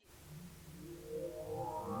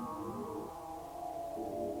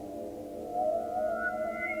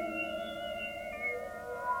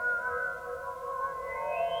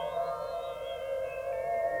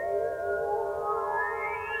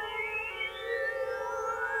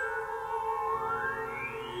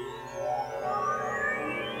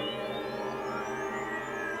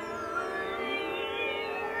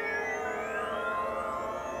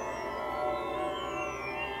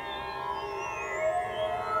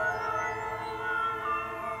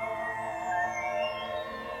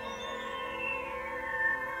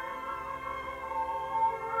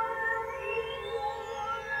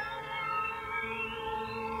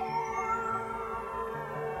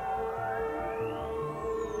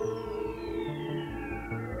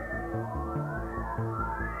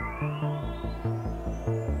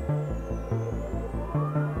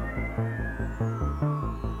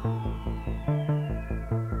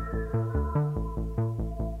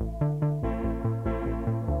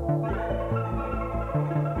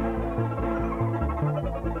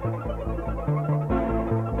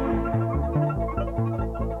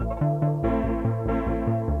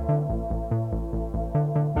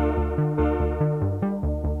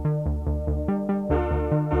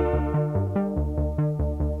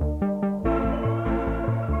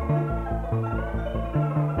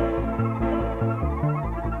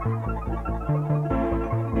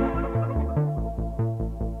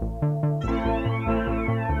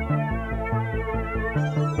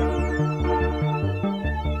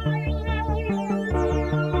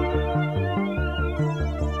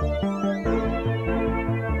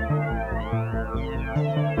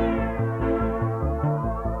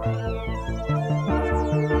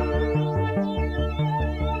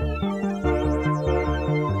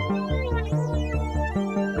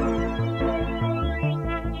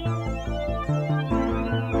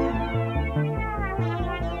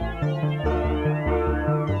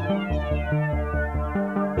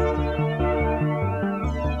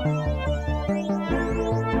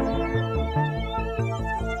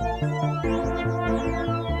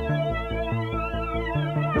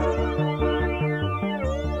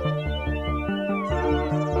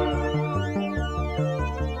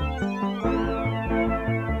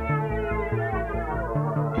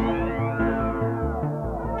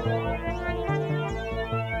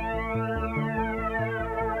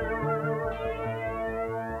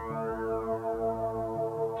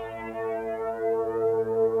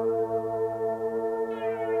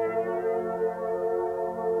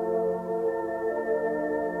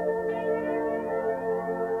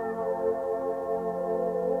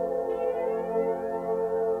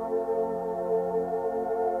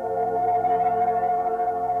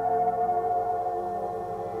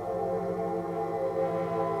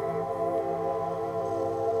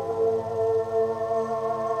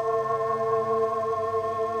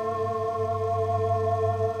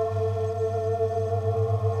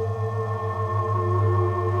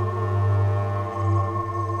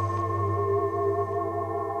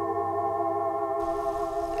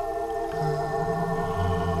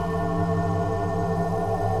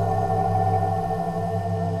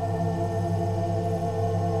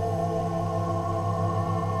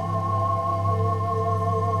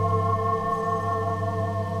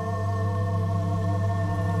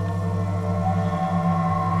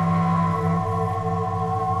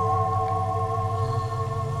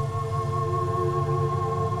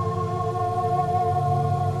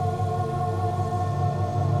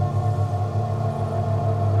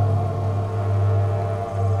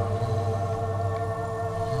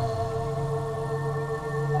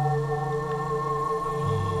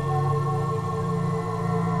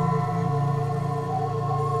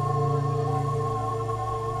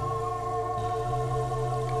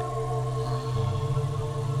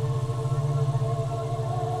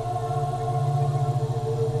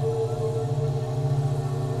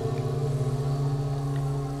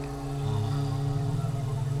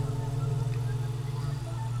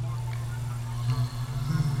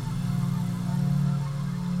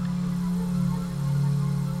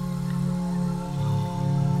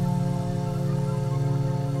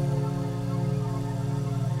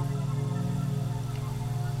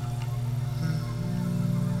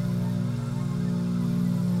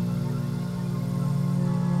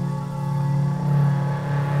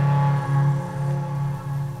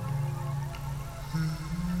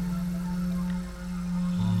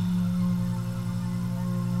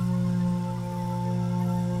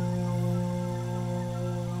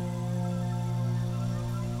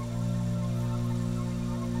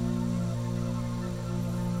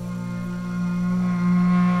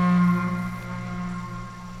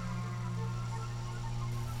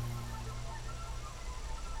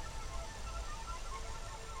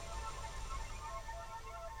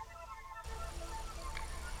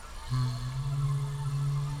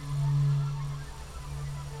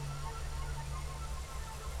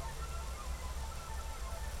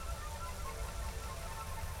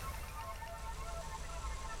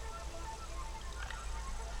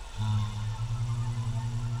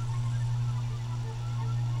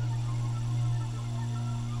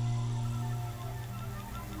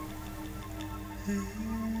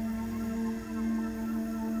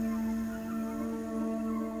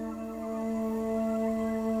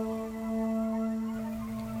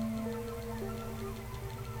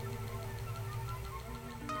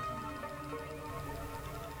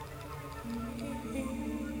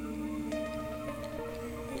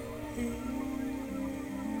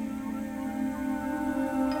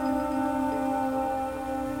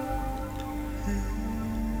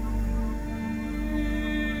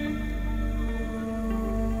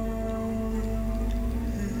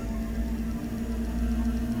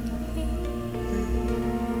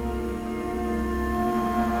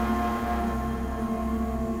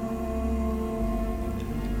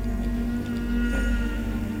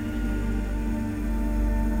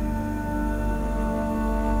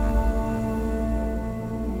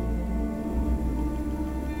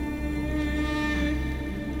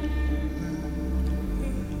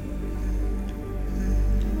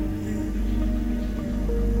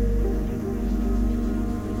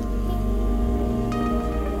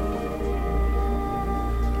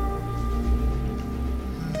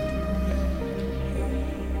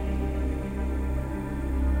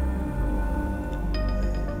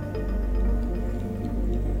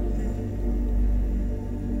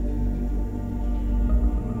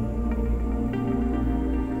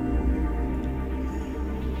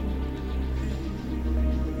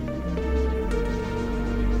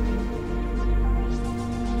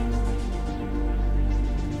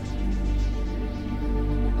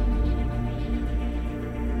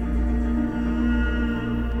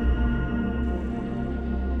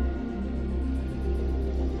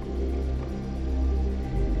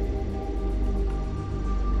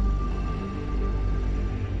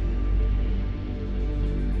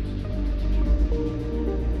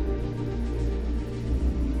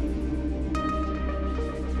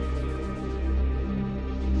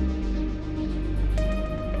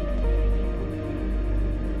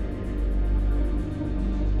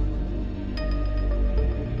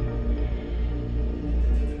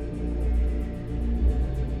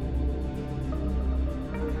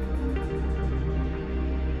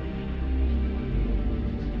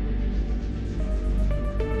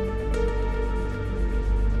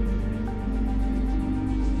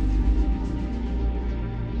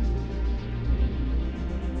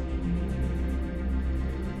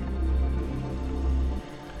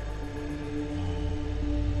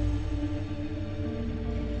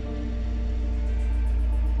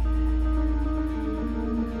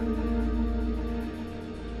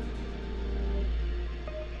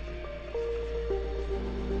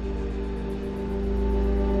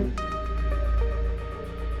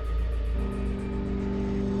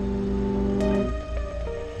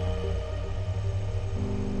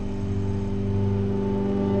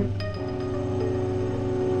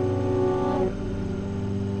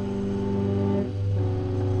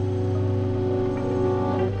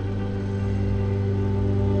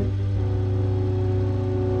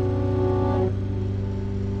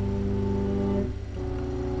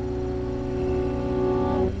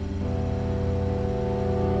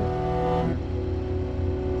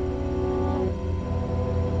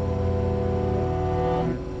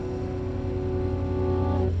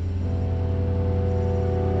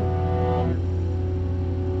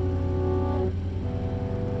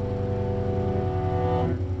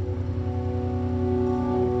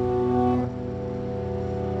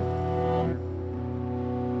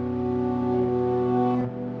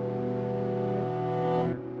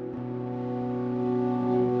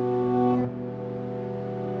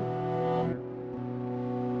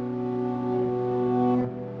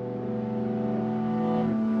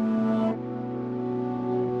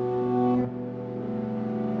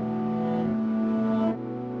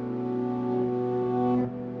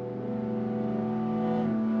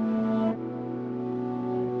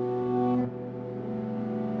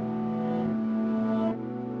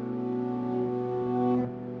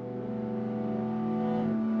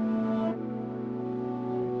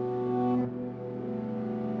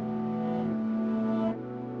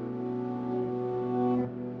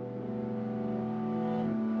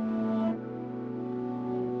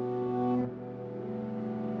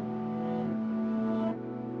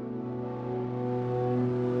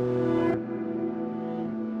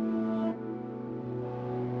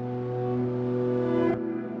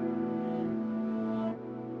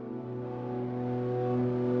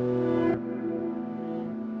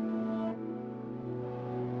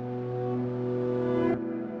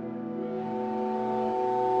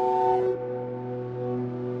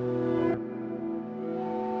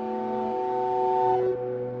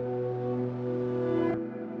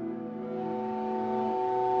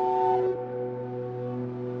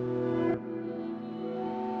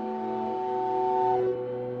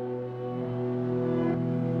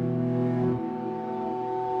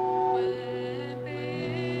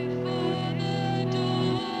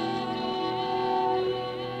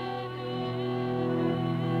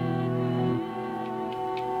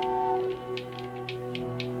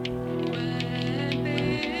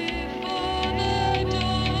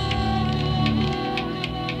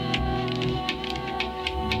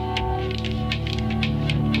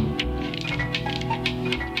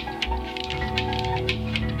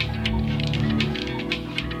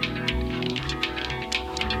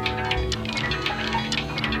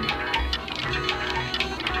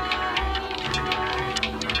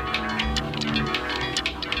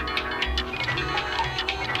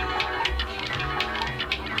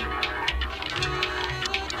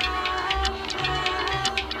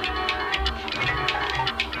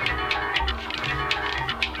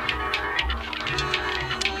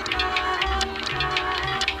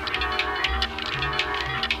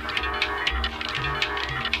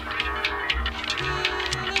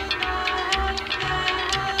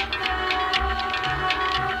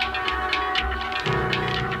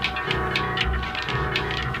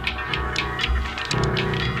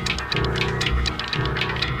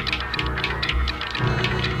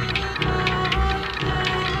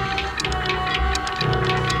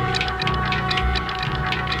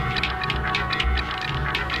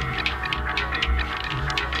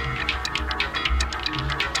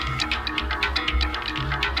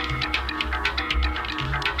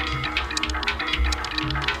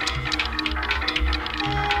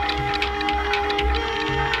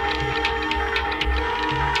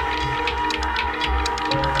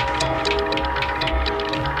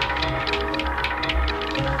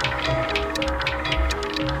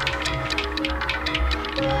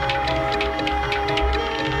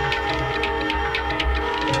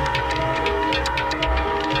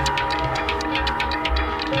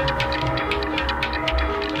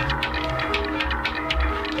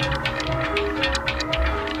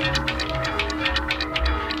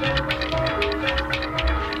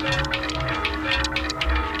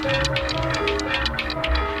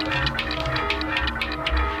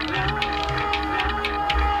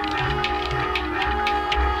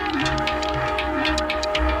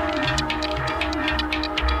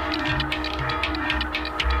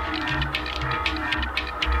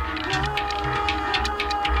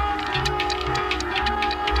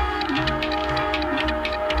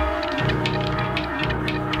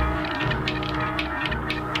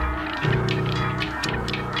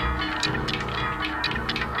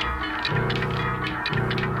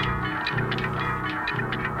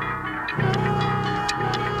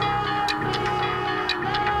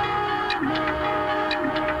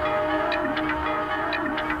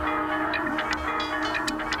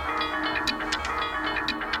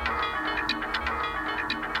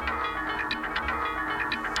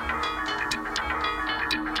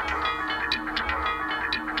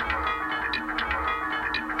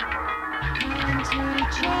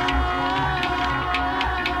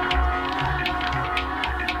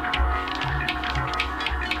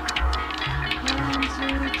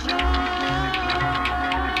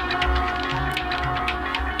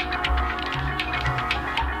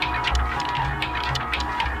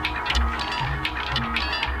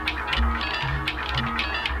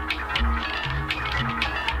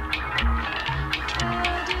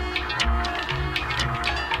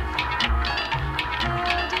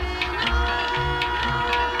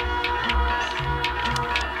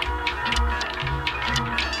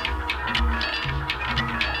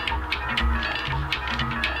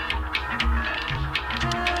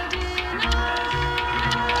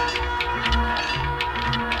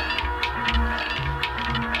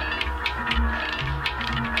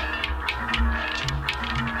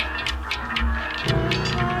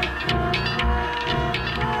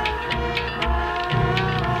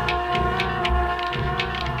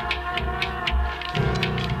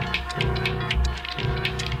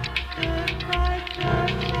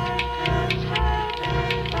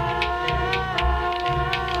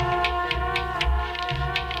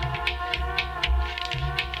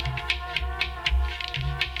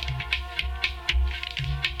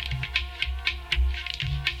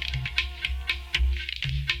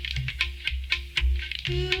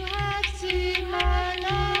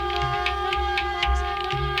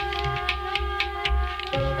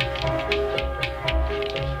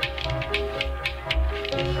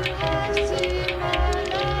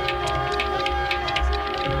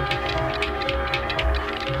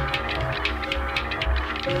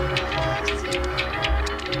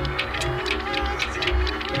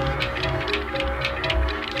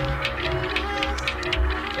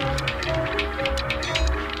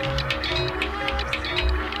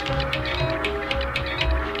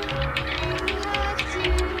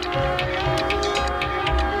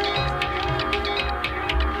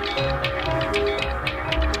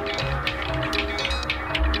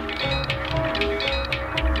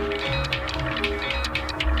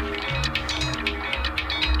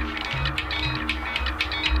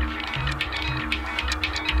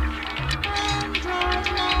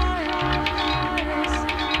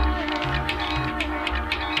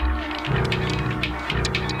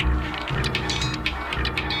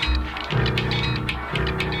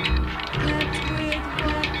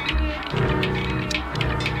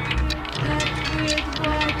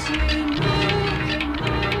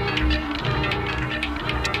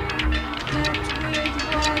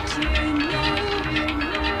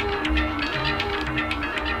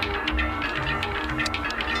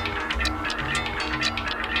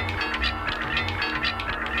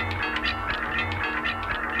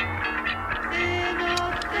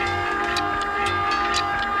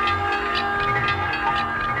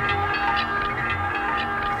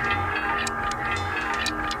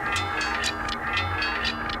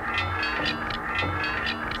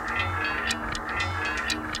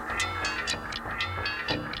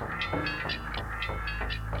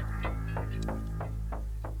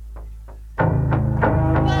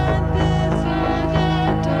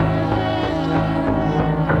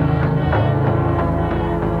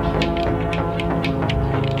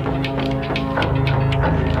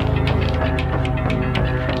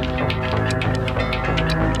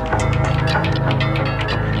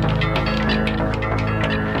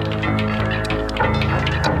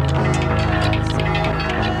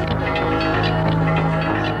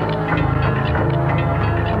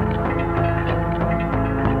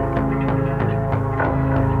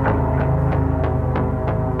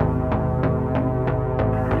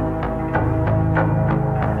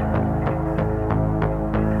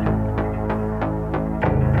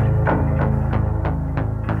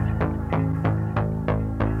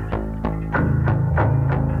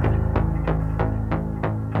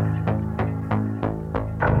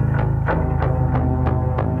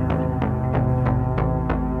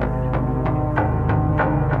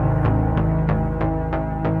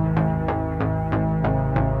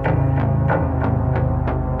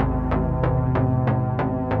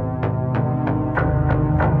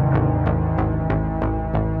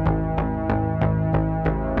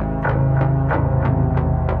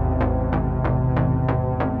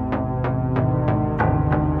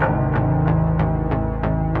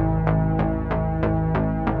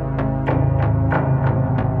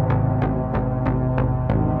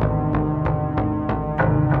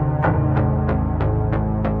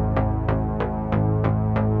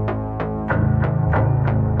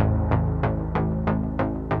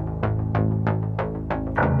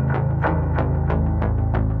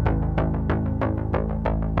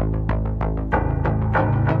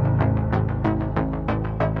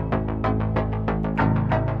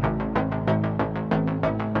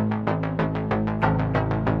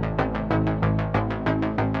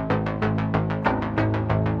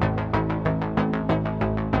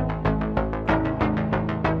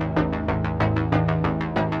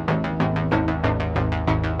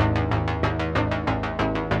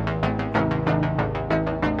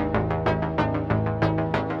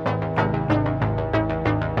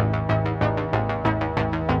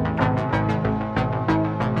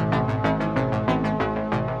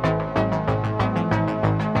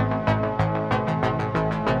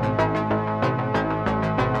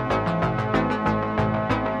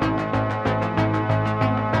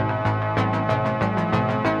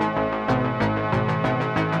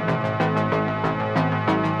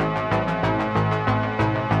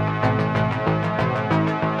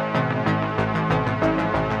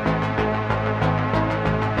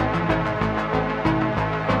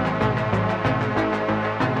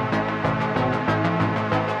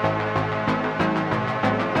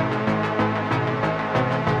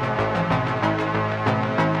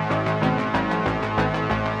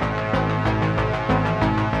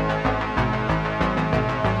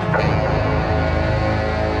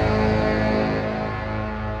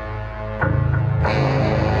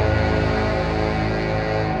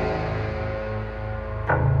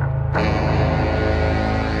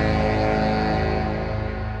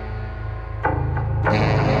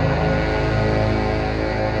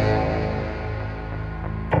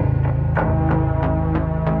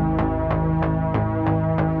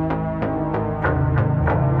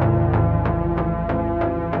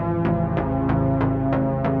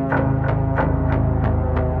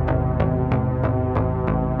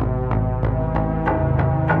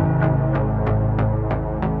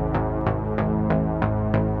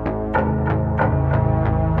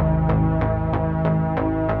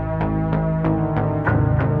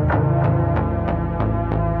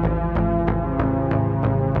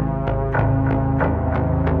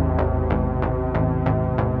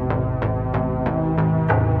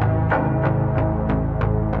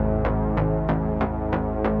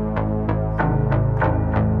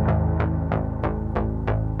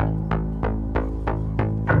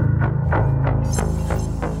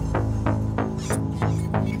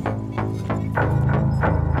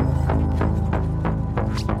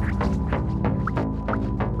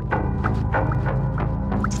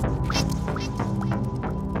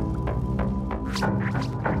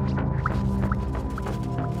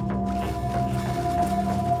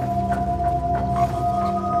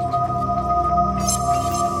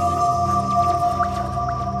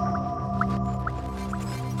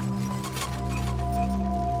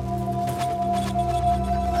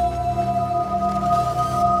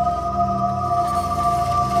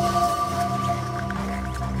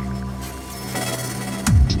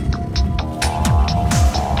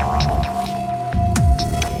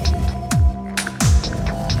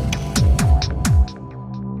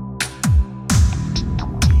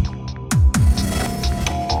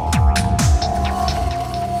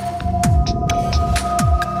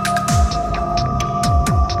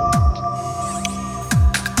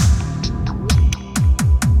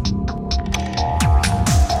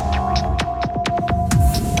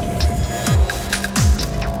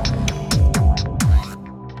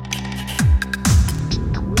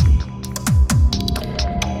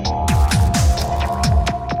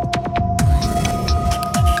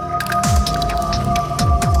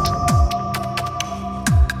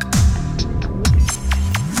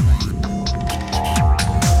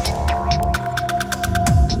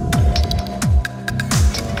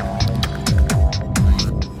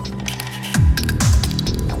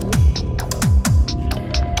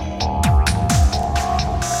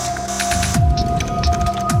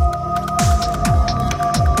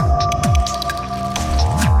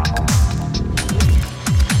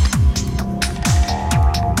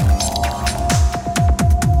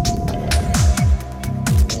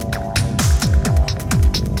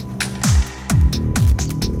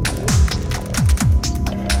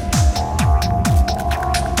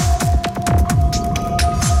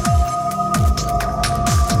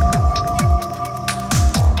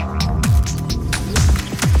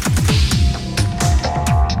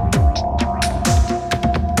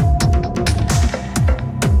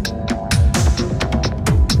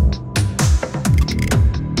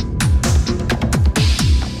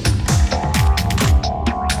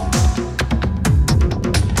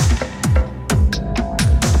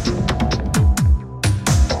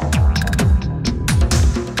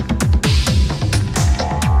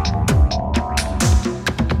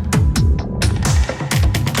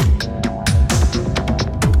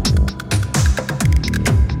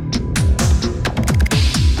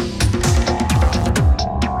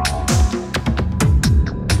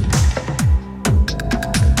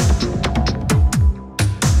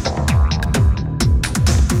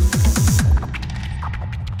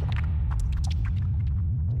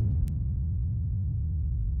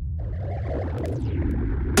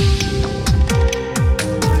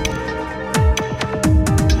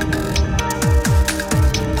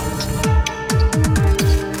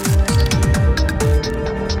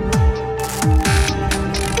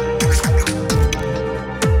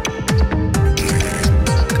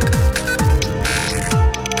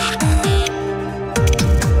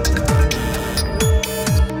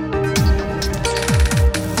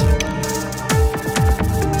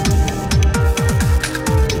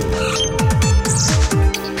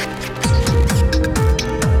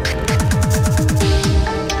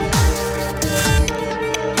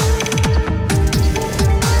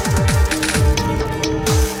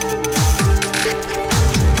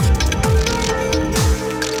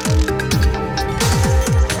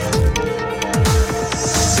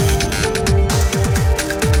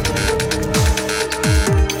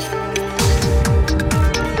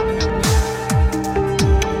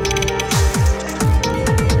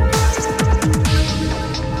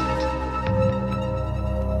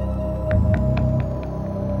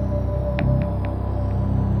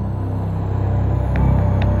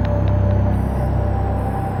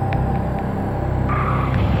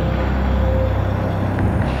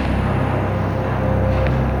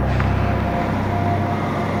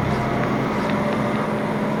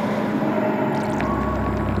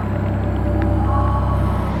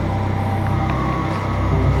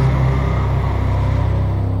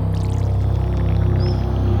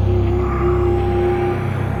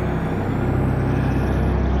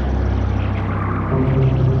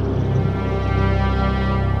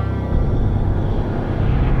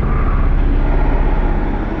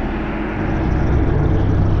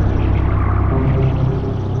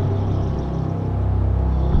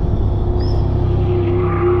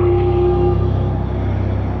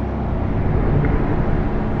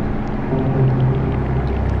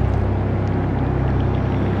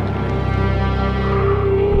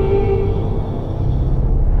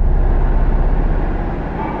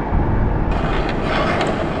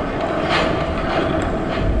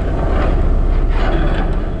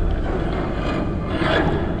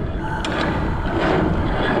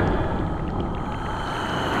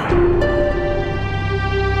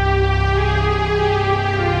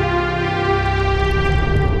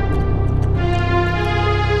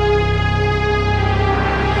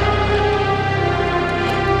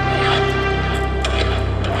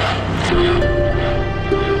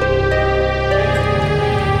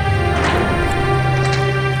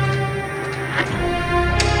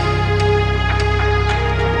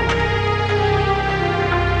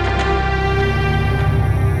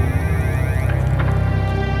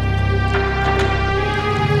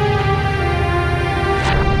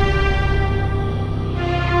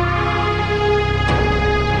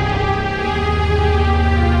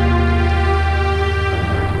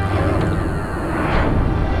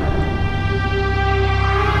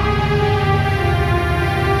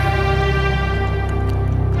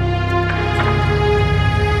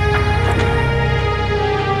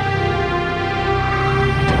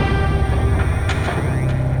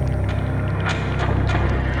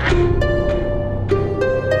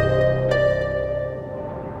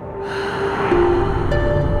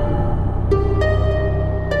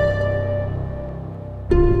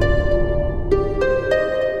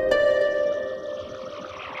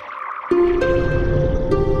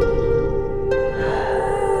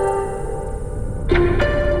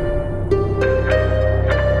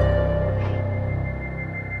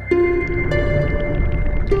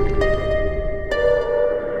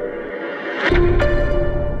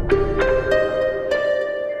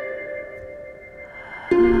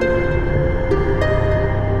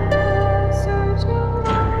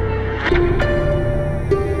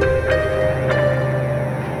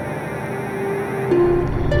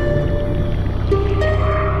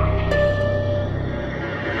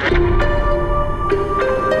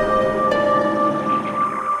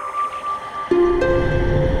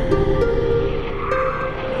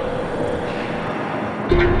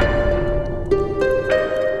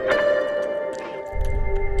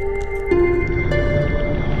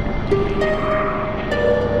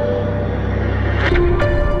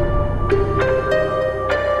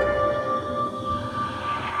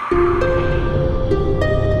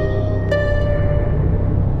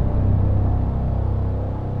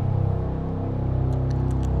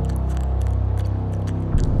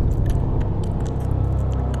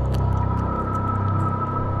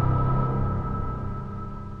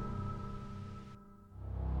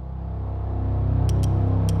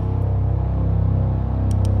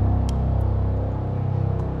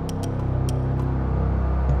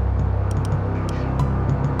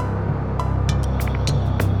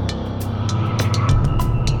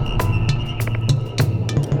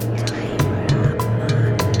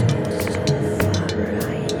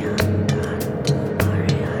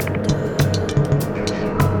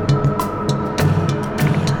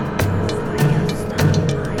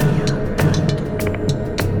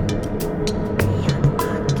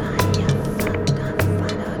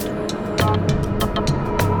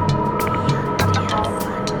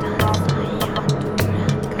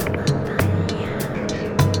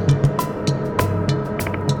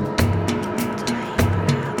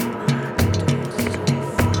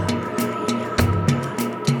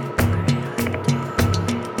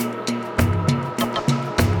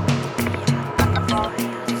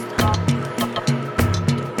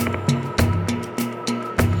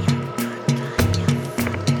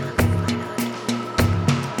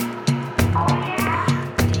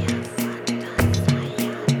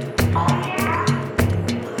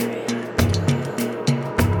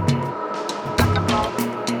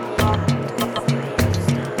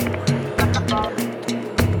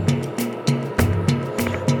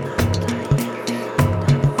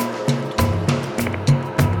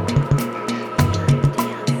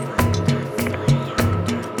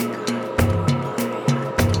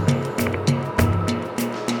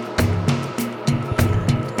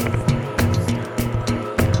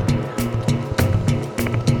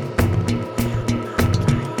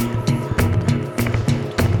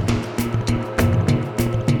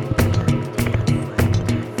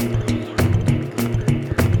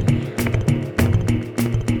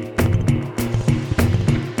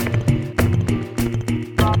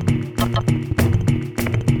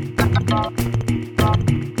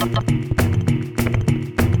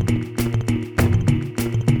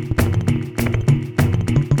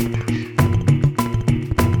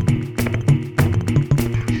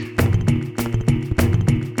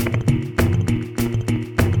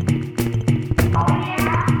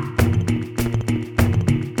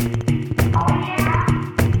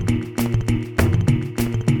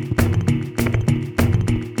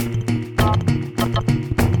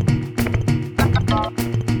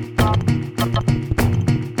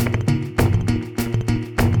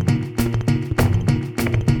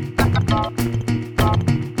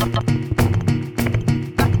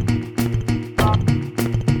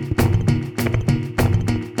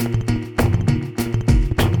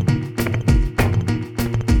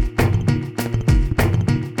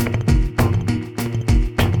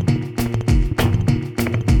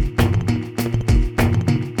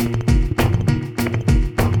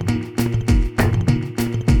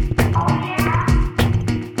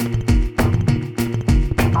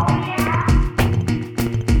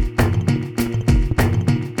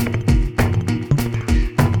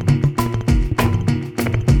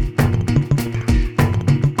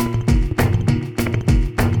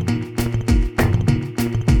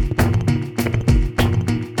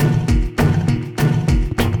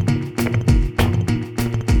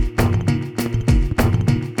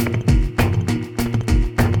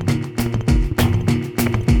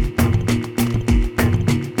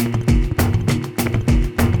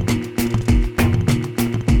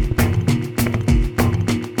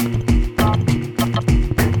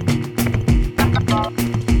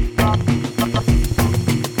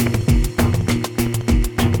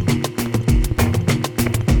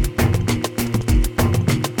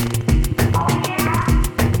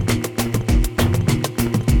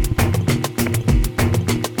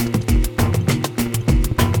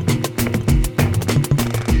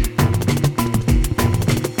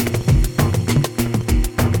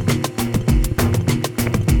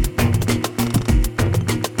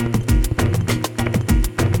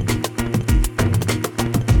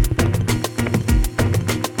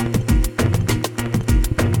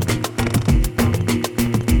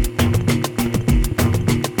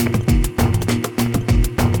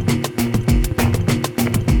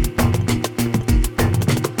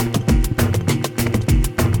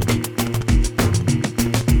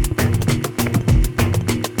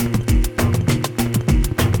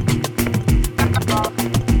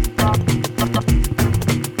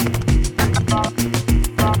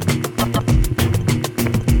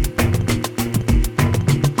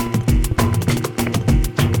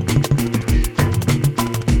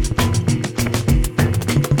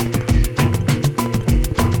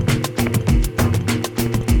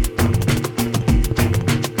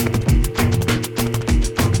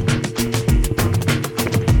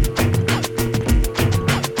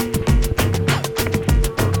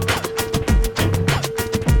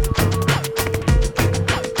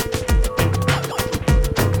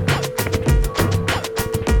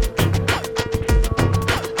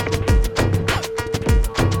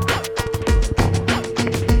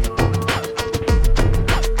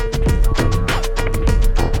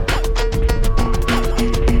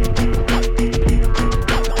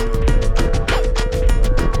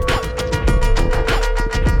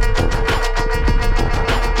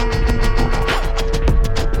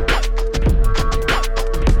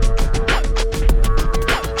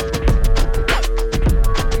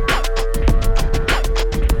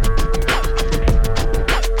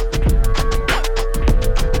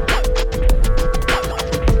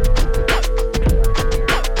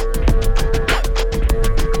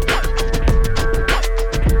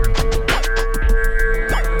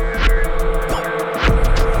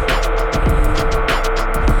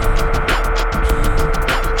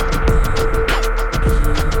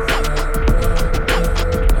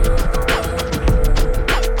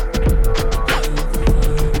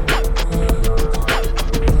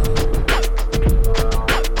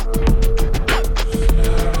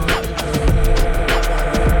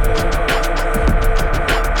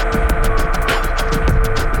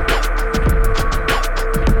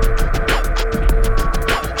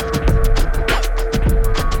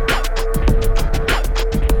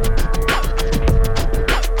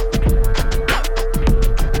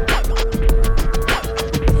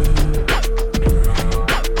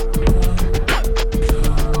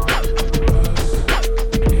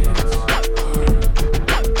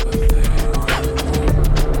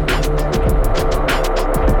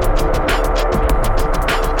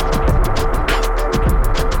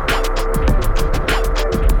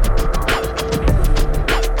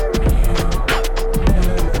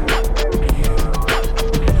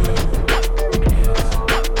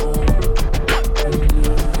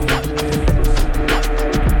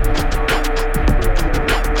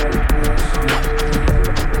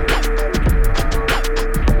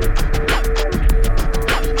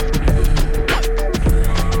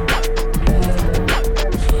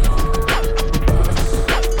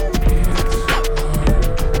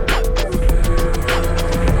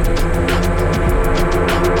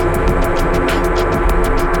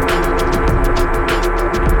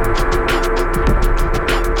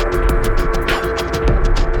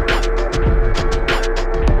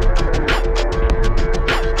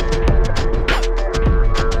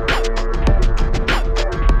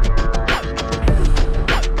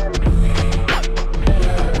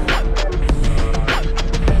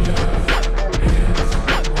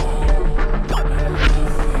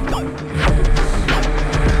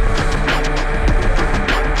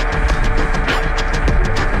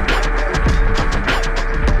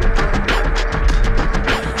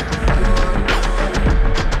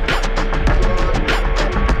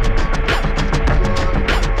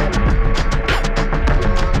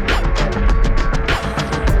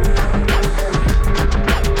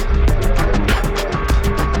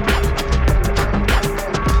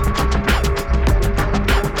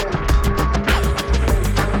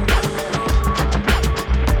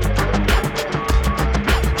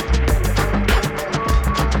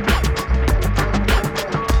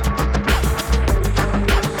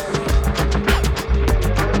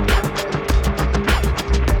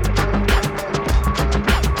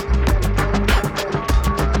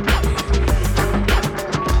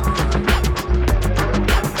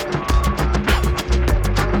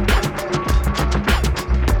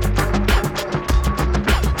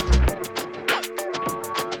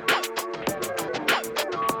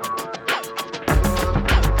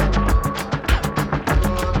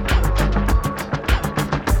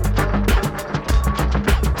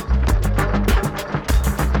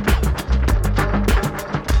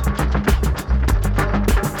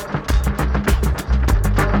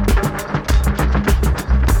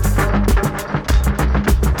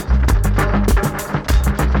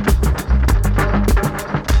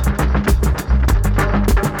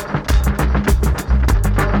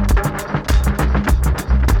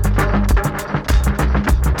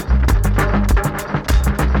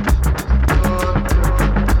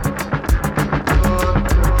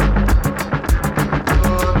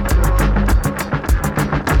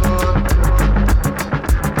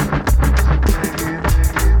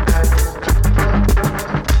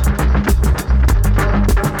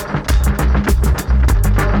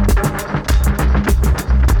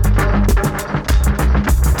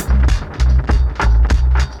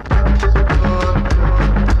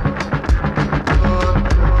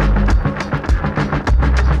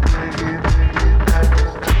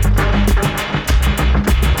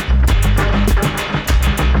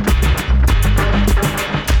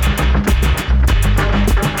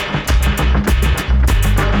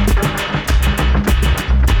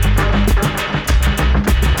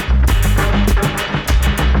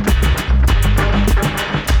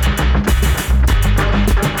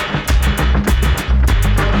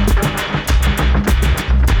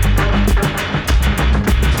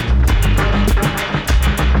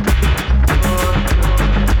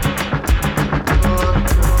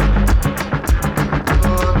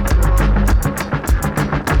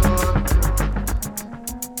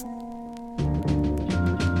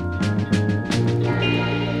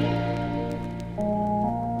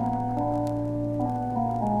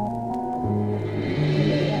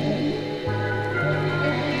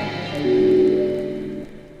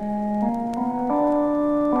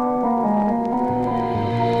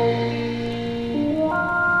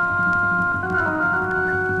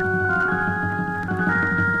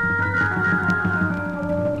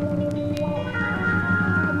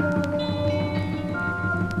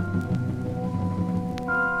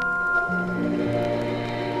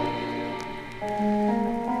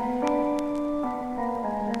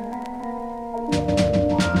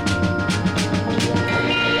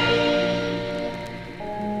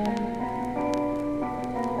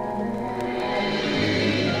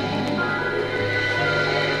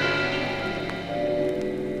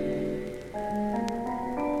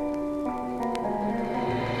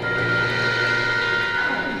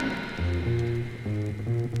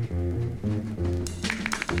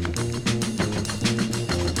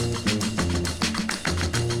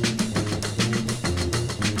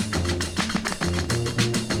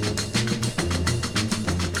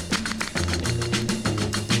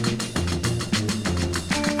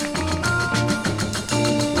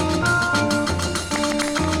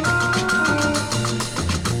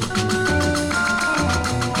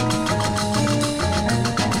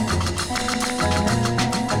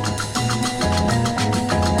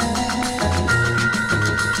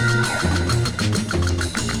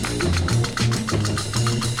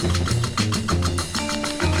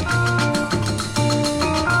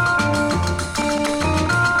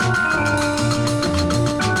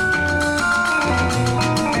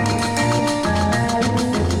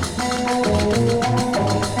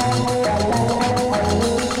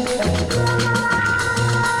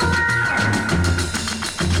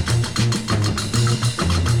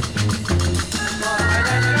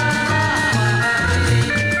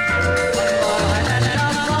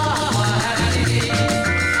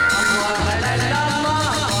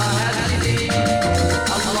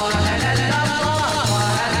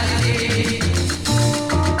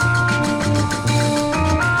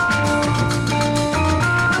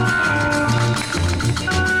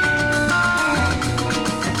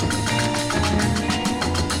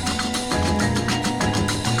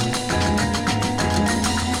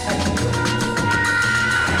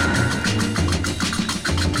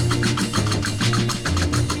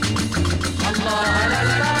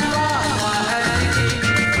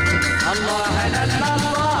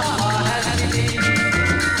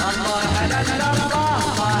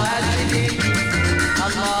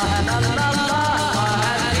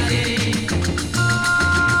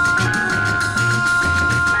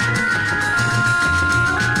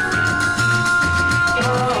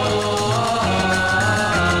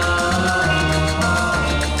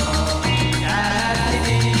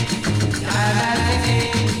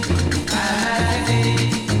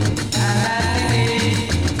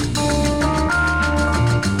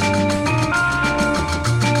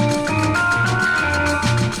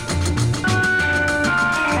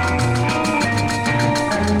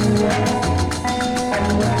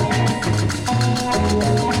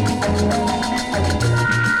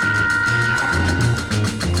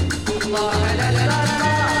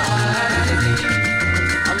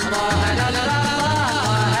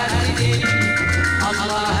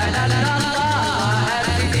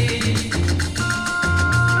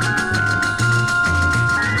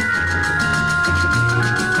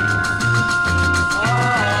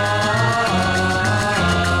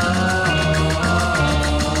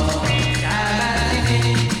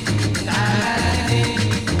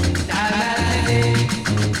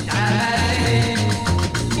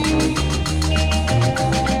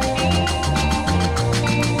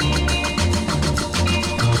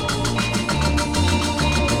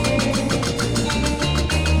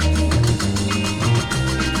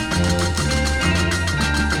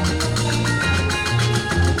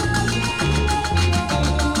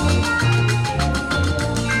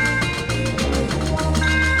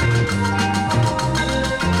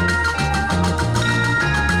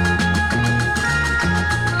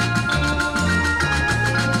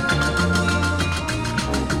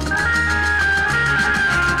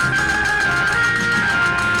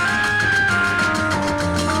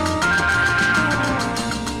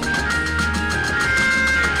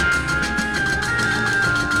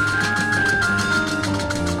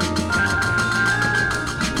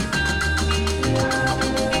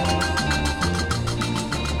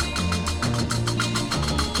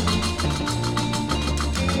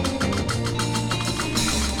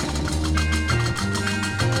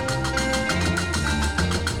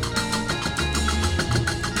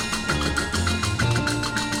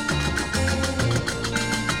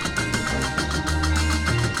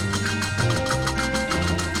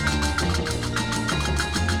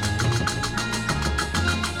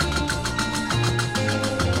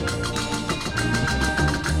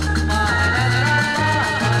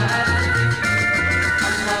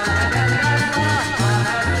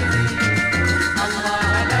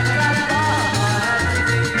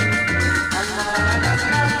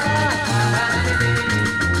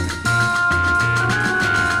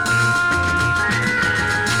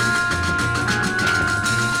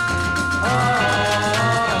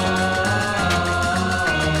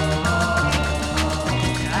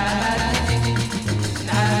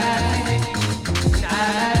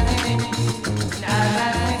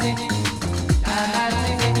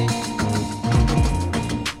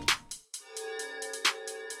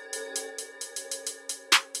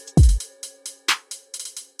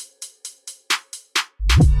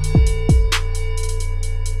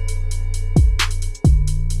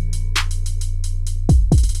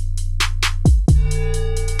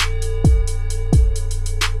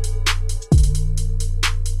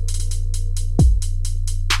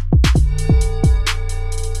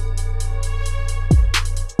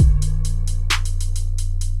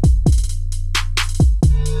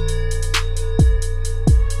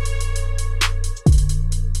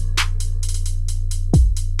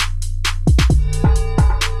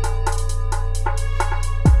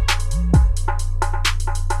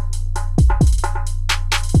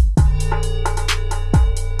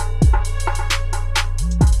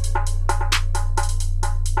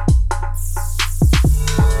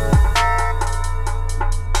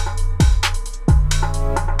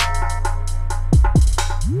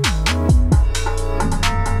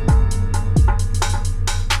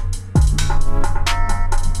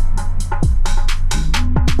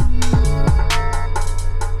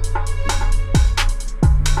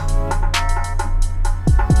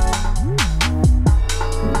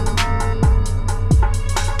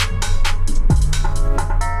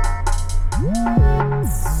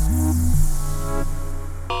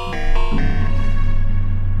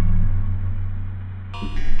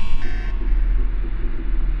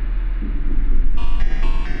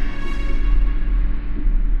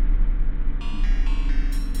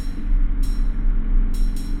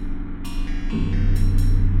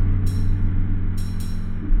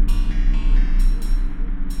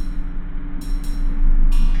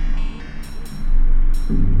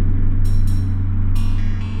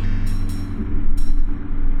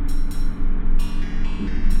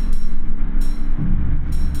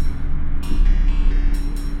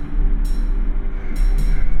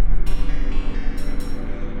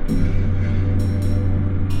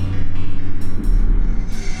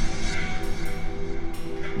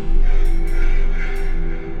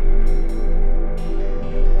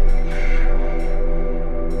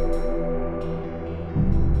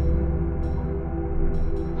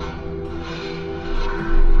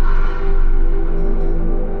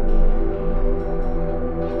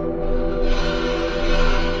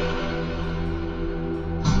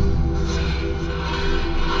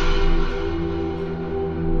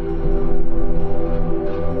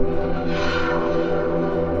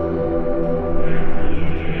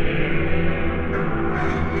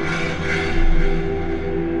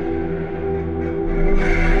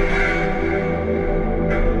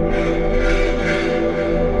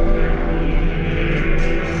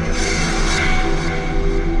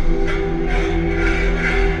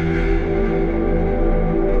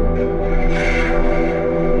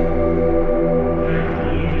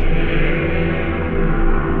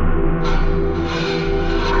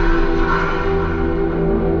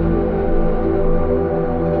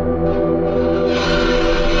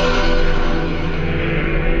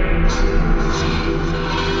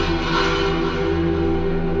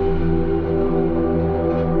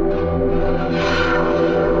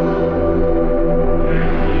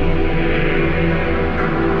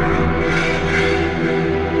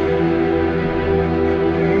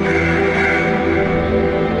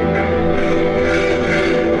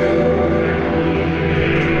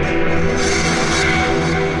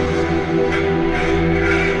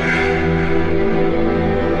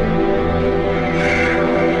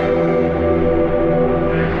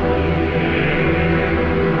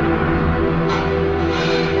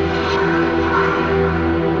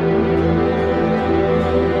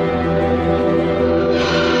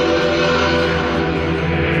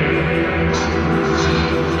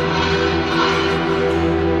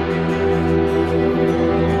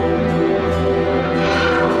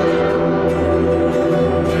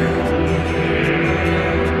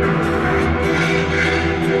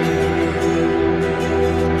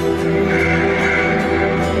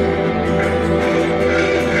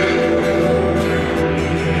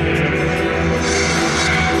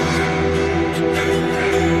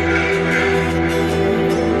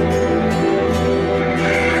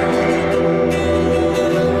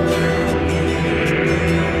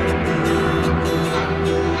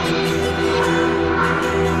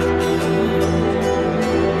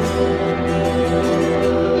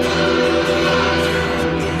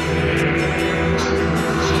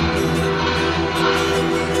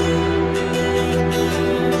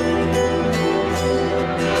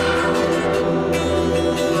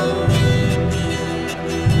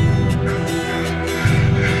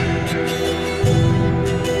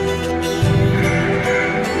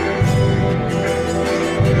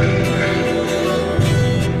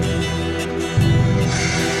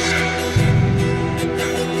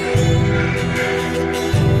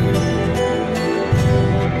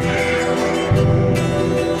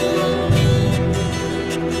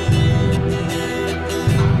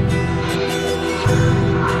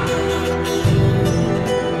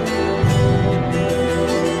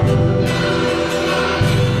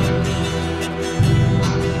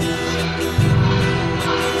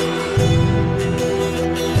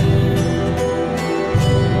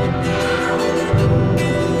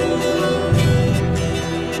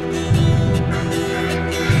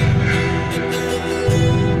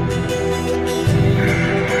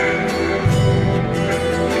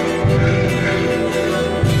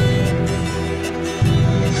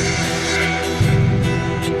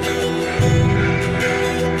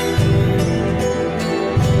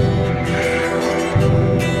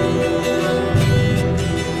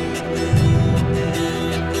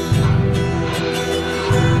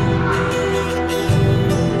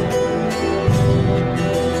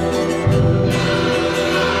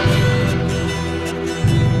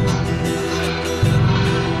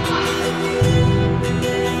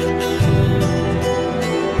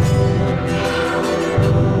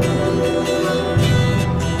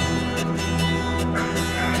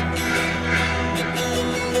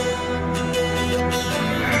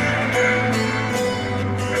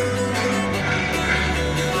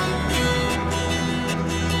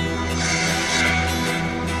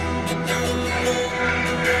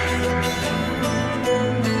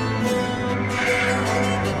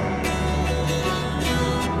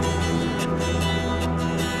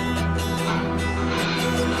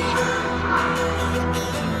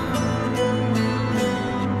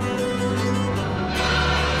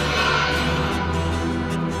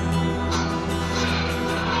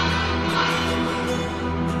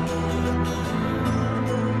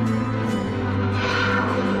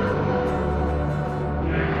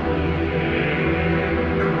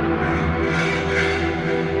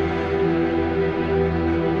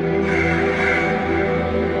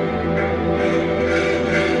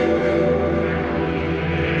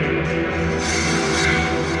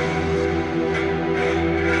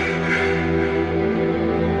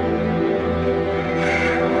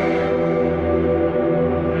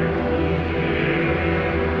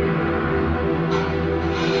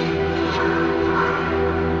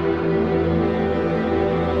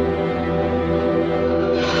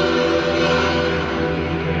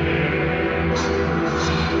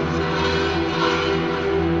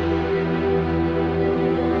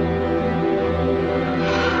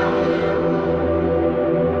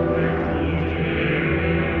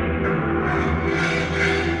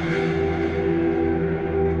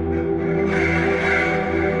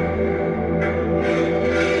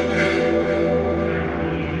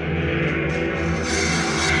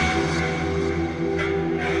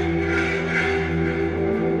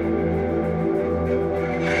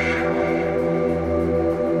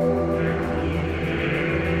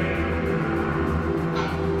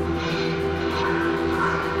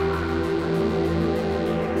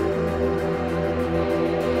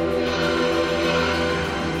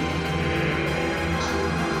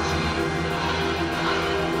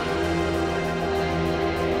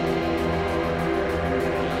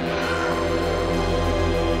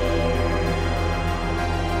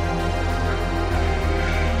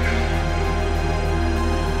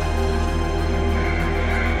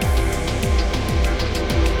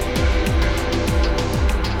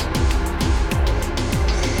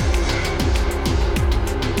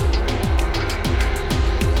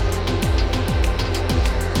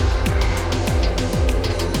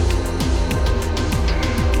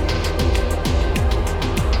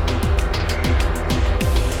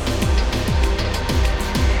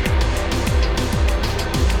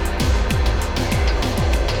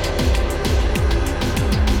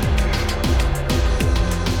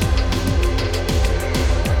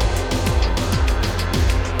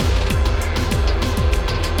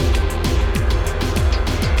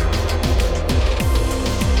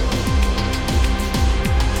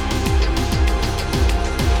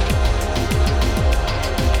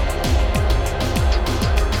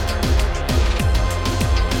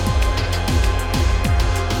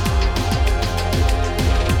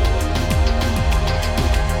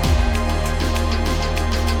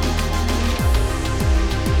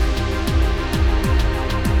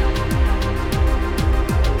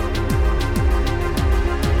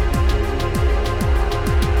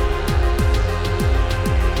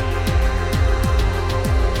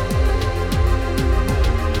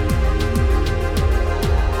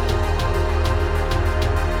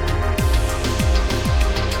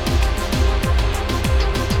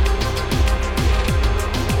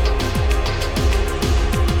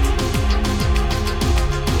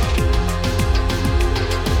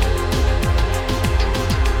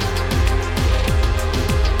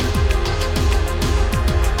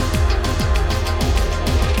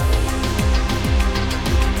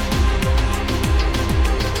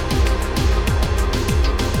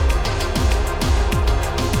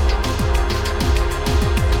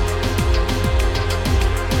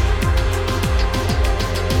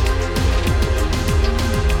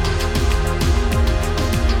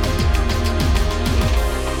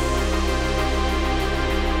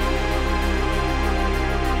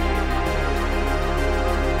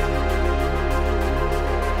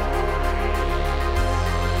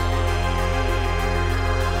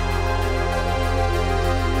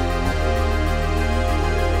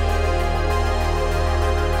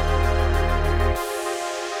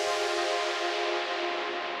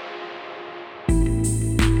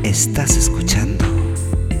 Estás escuchando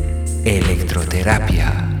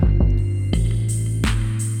Electroterapia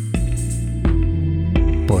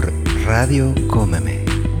por Radio Cómeme.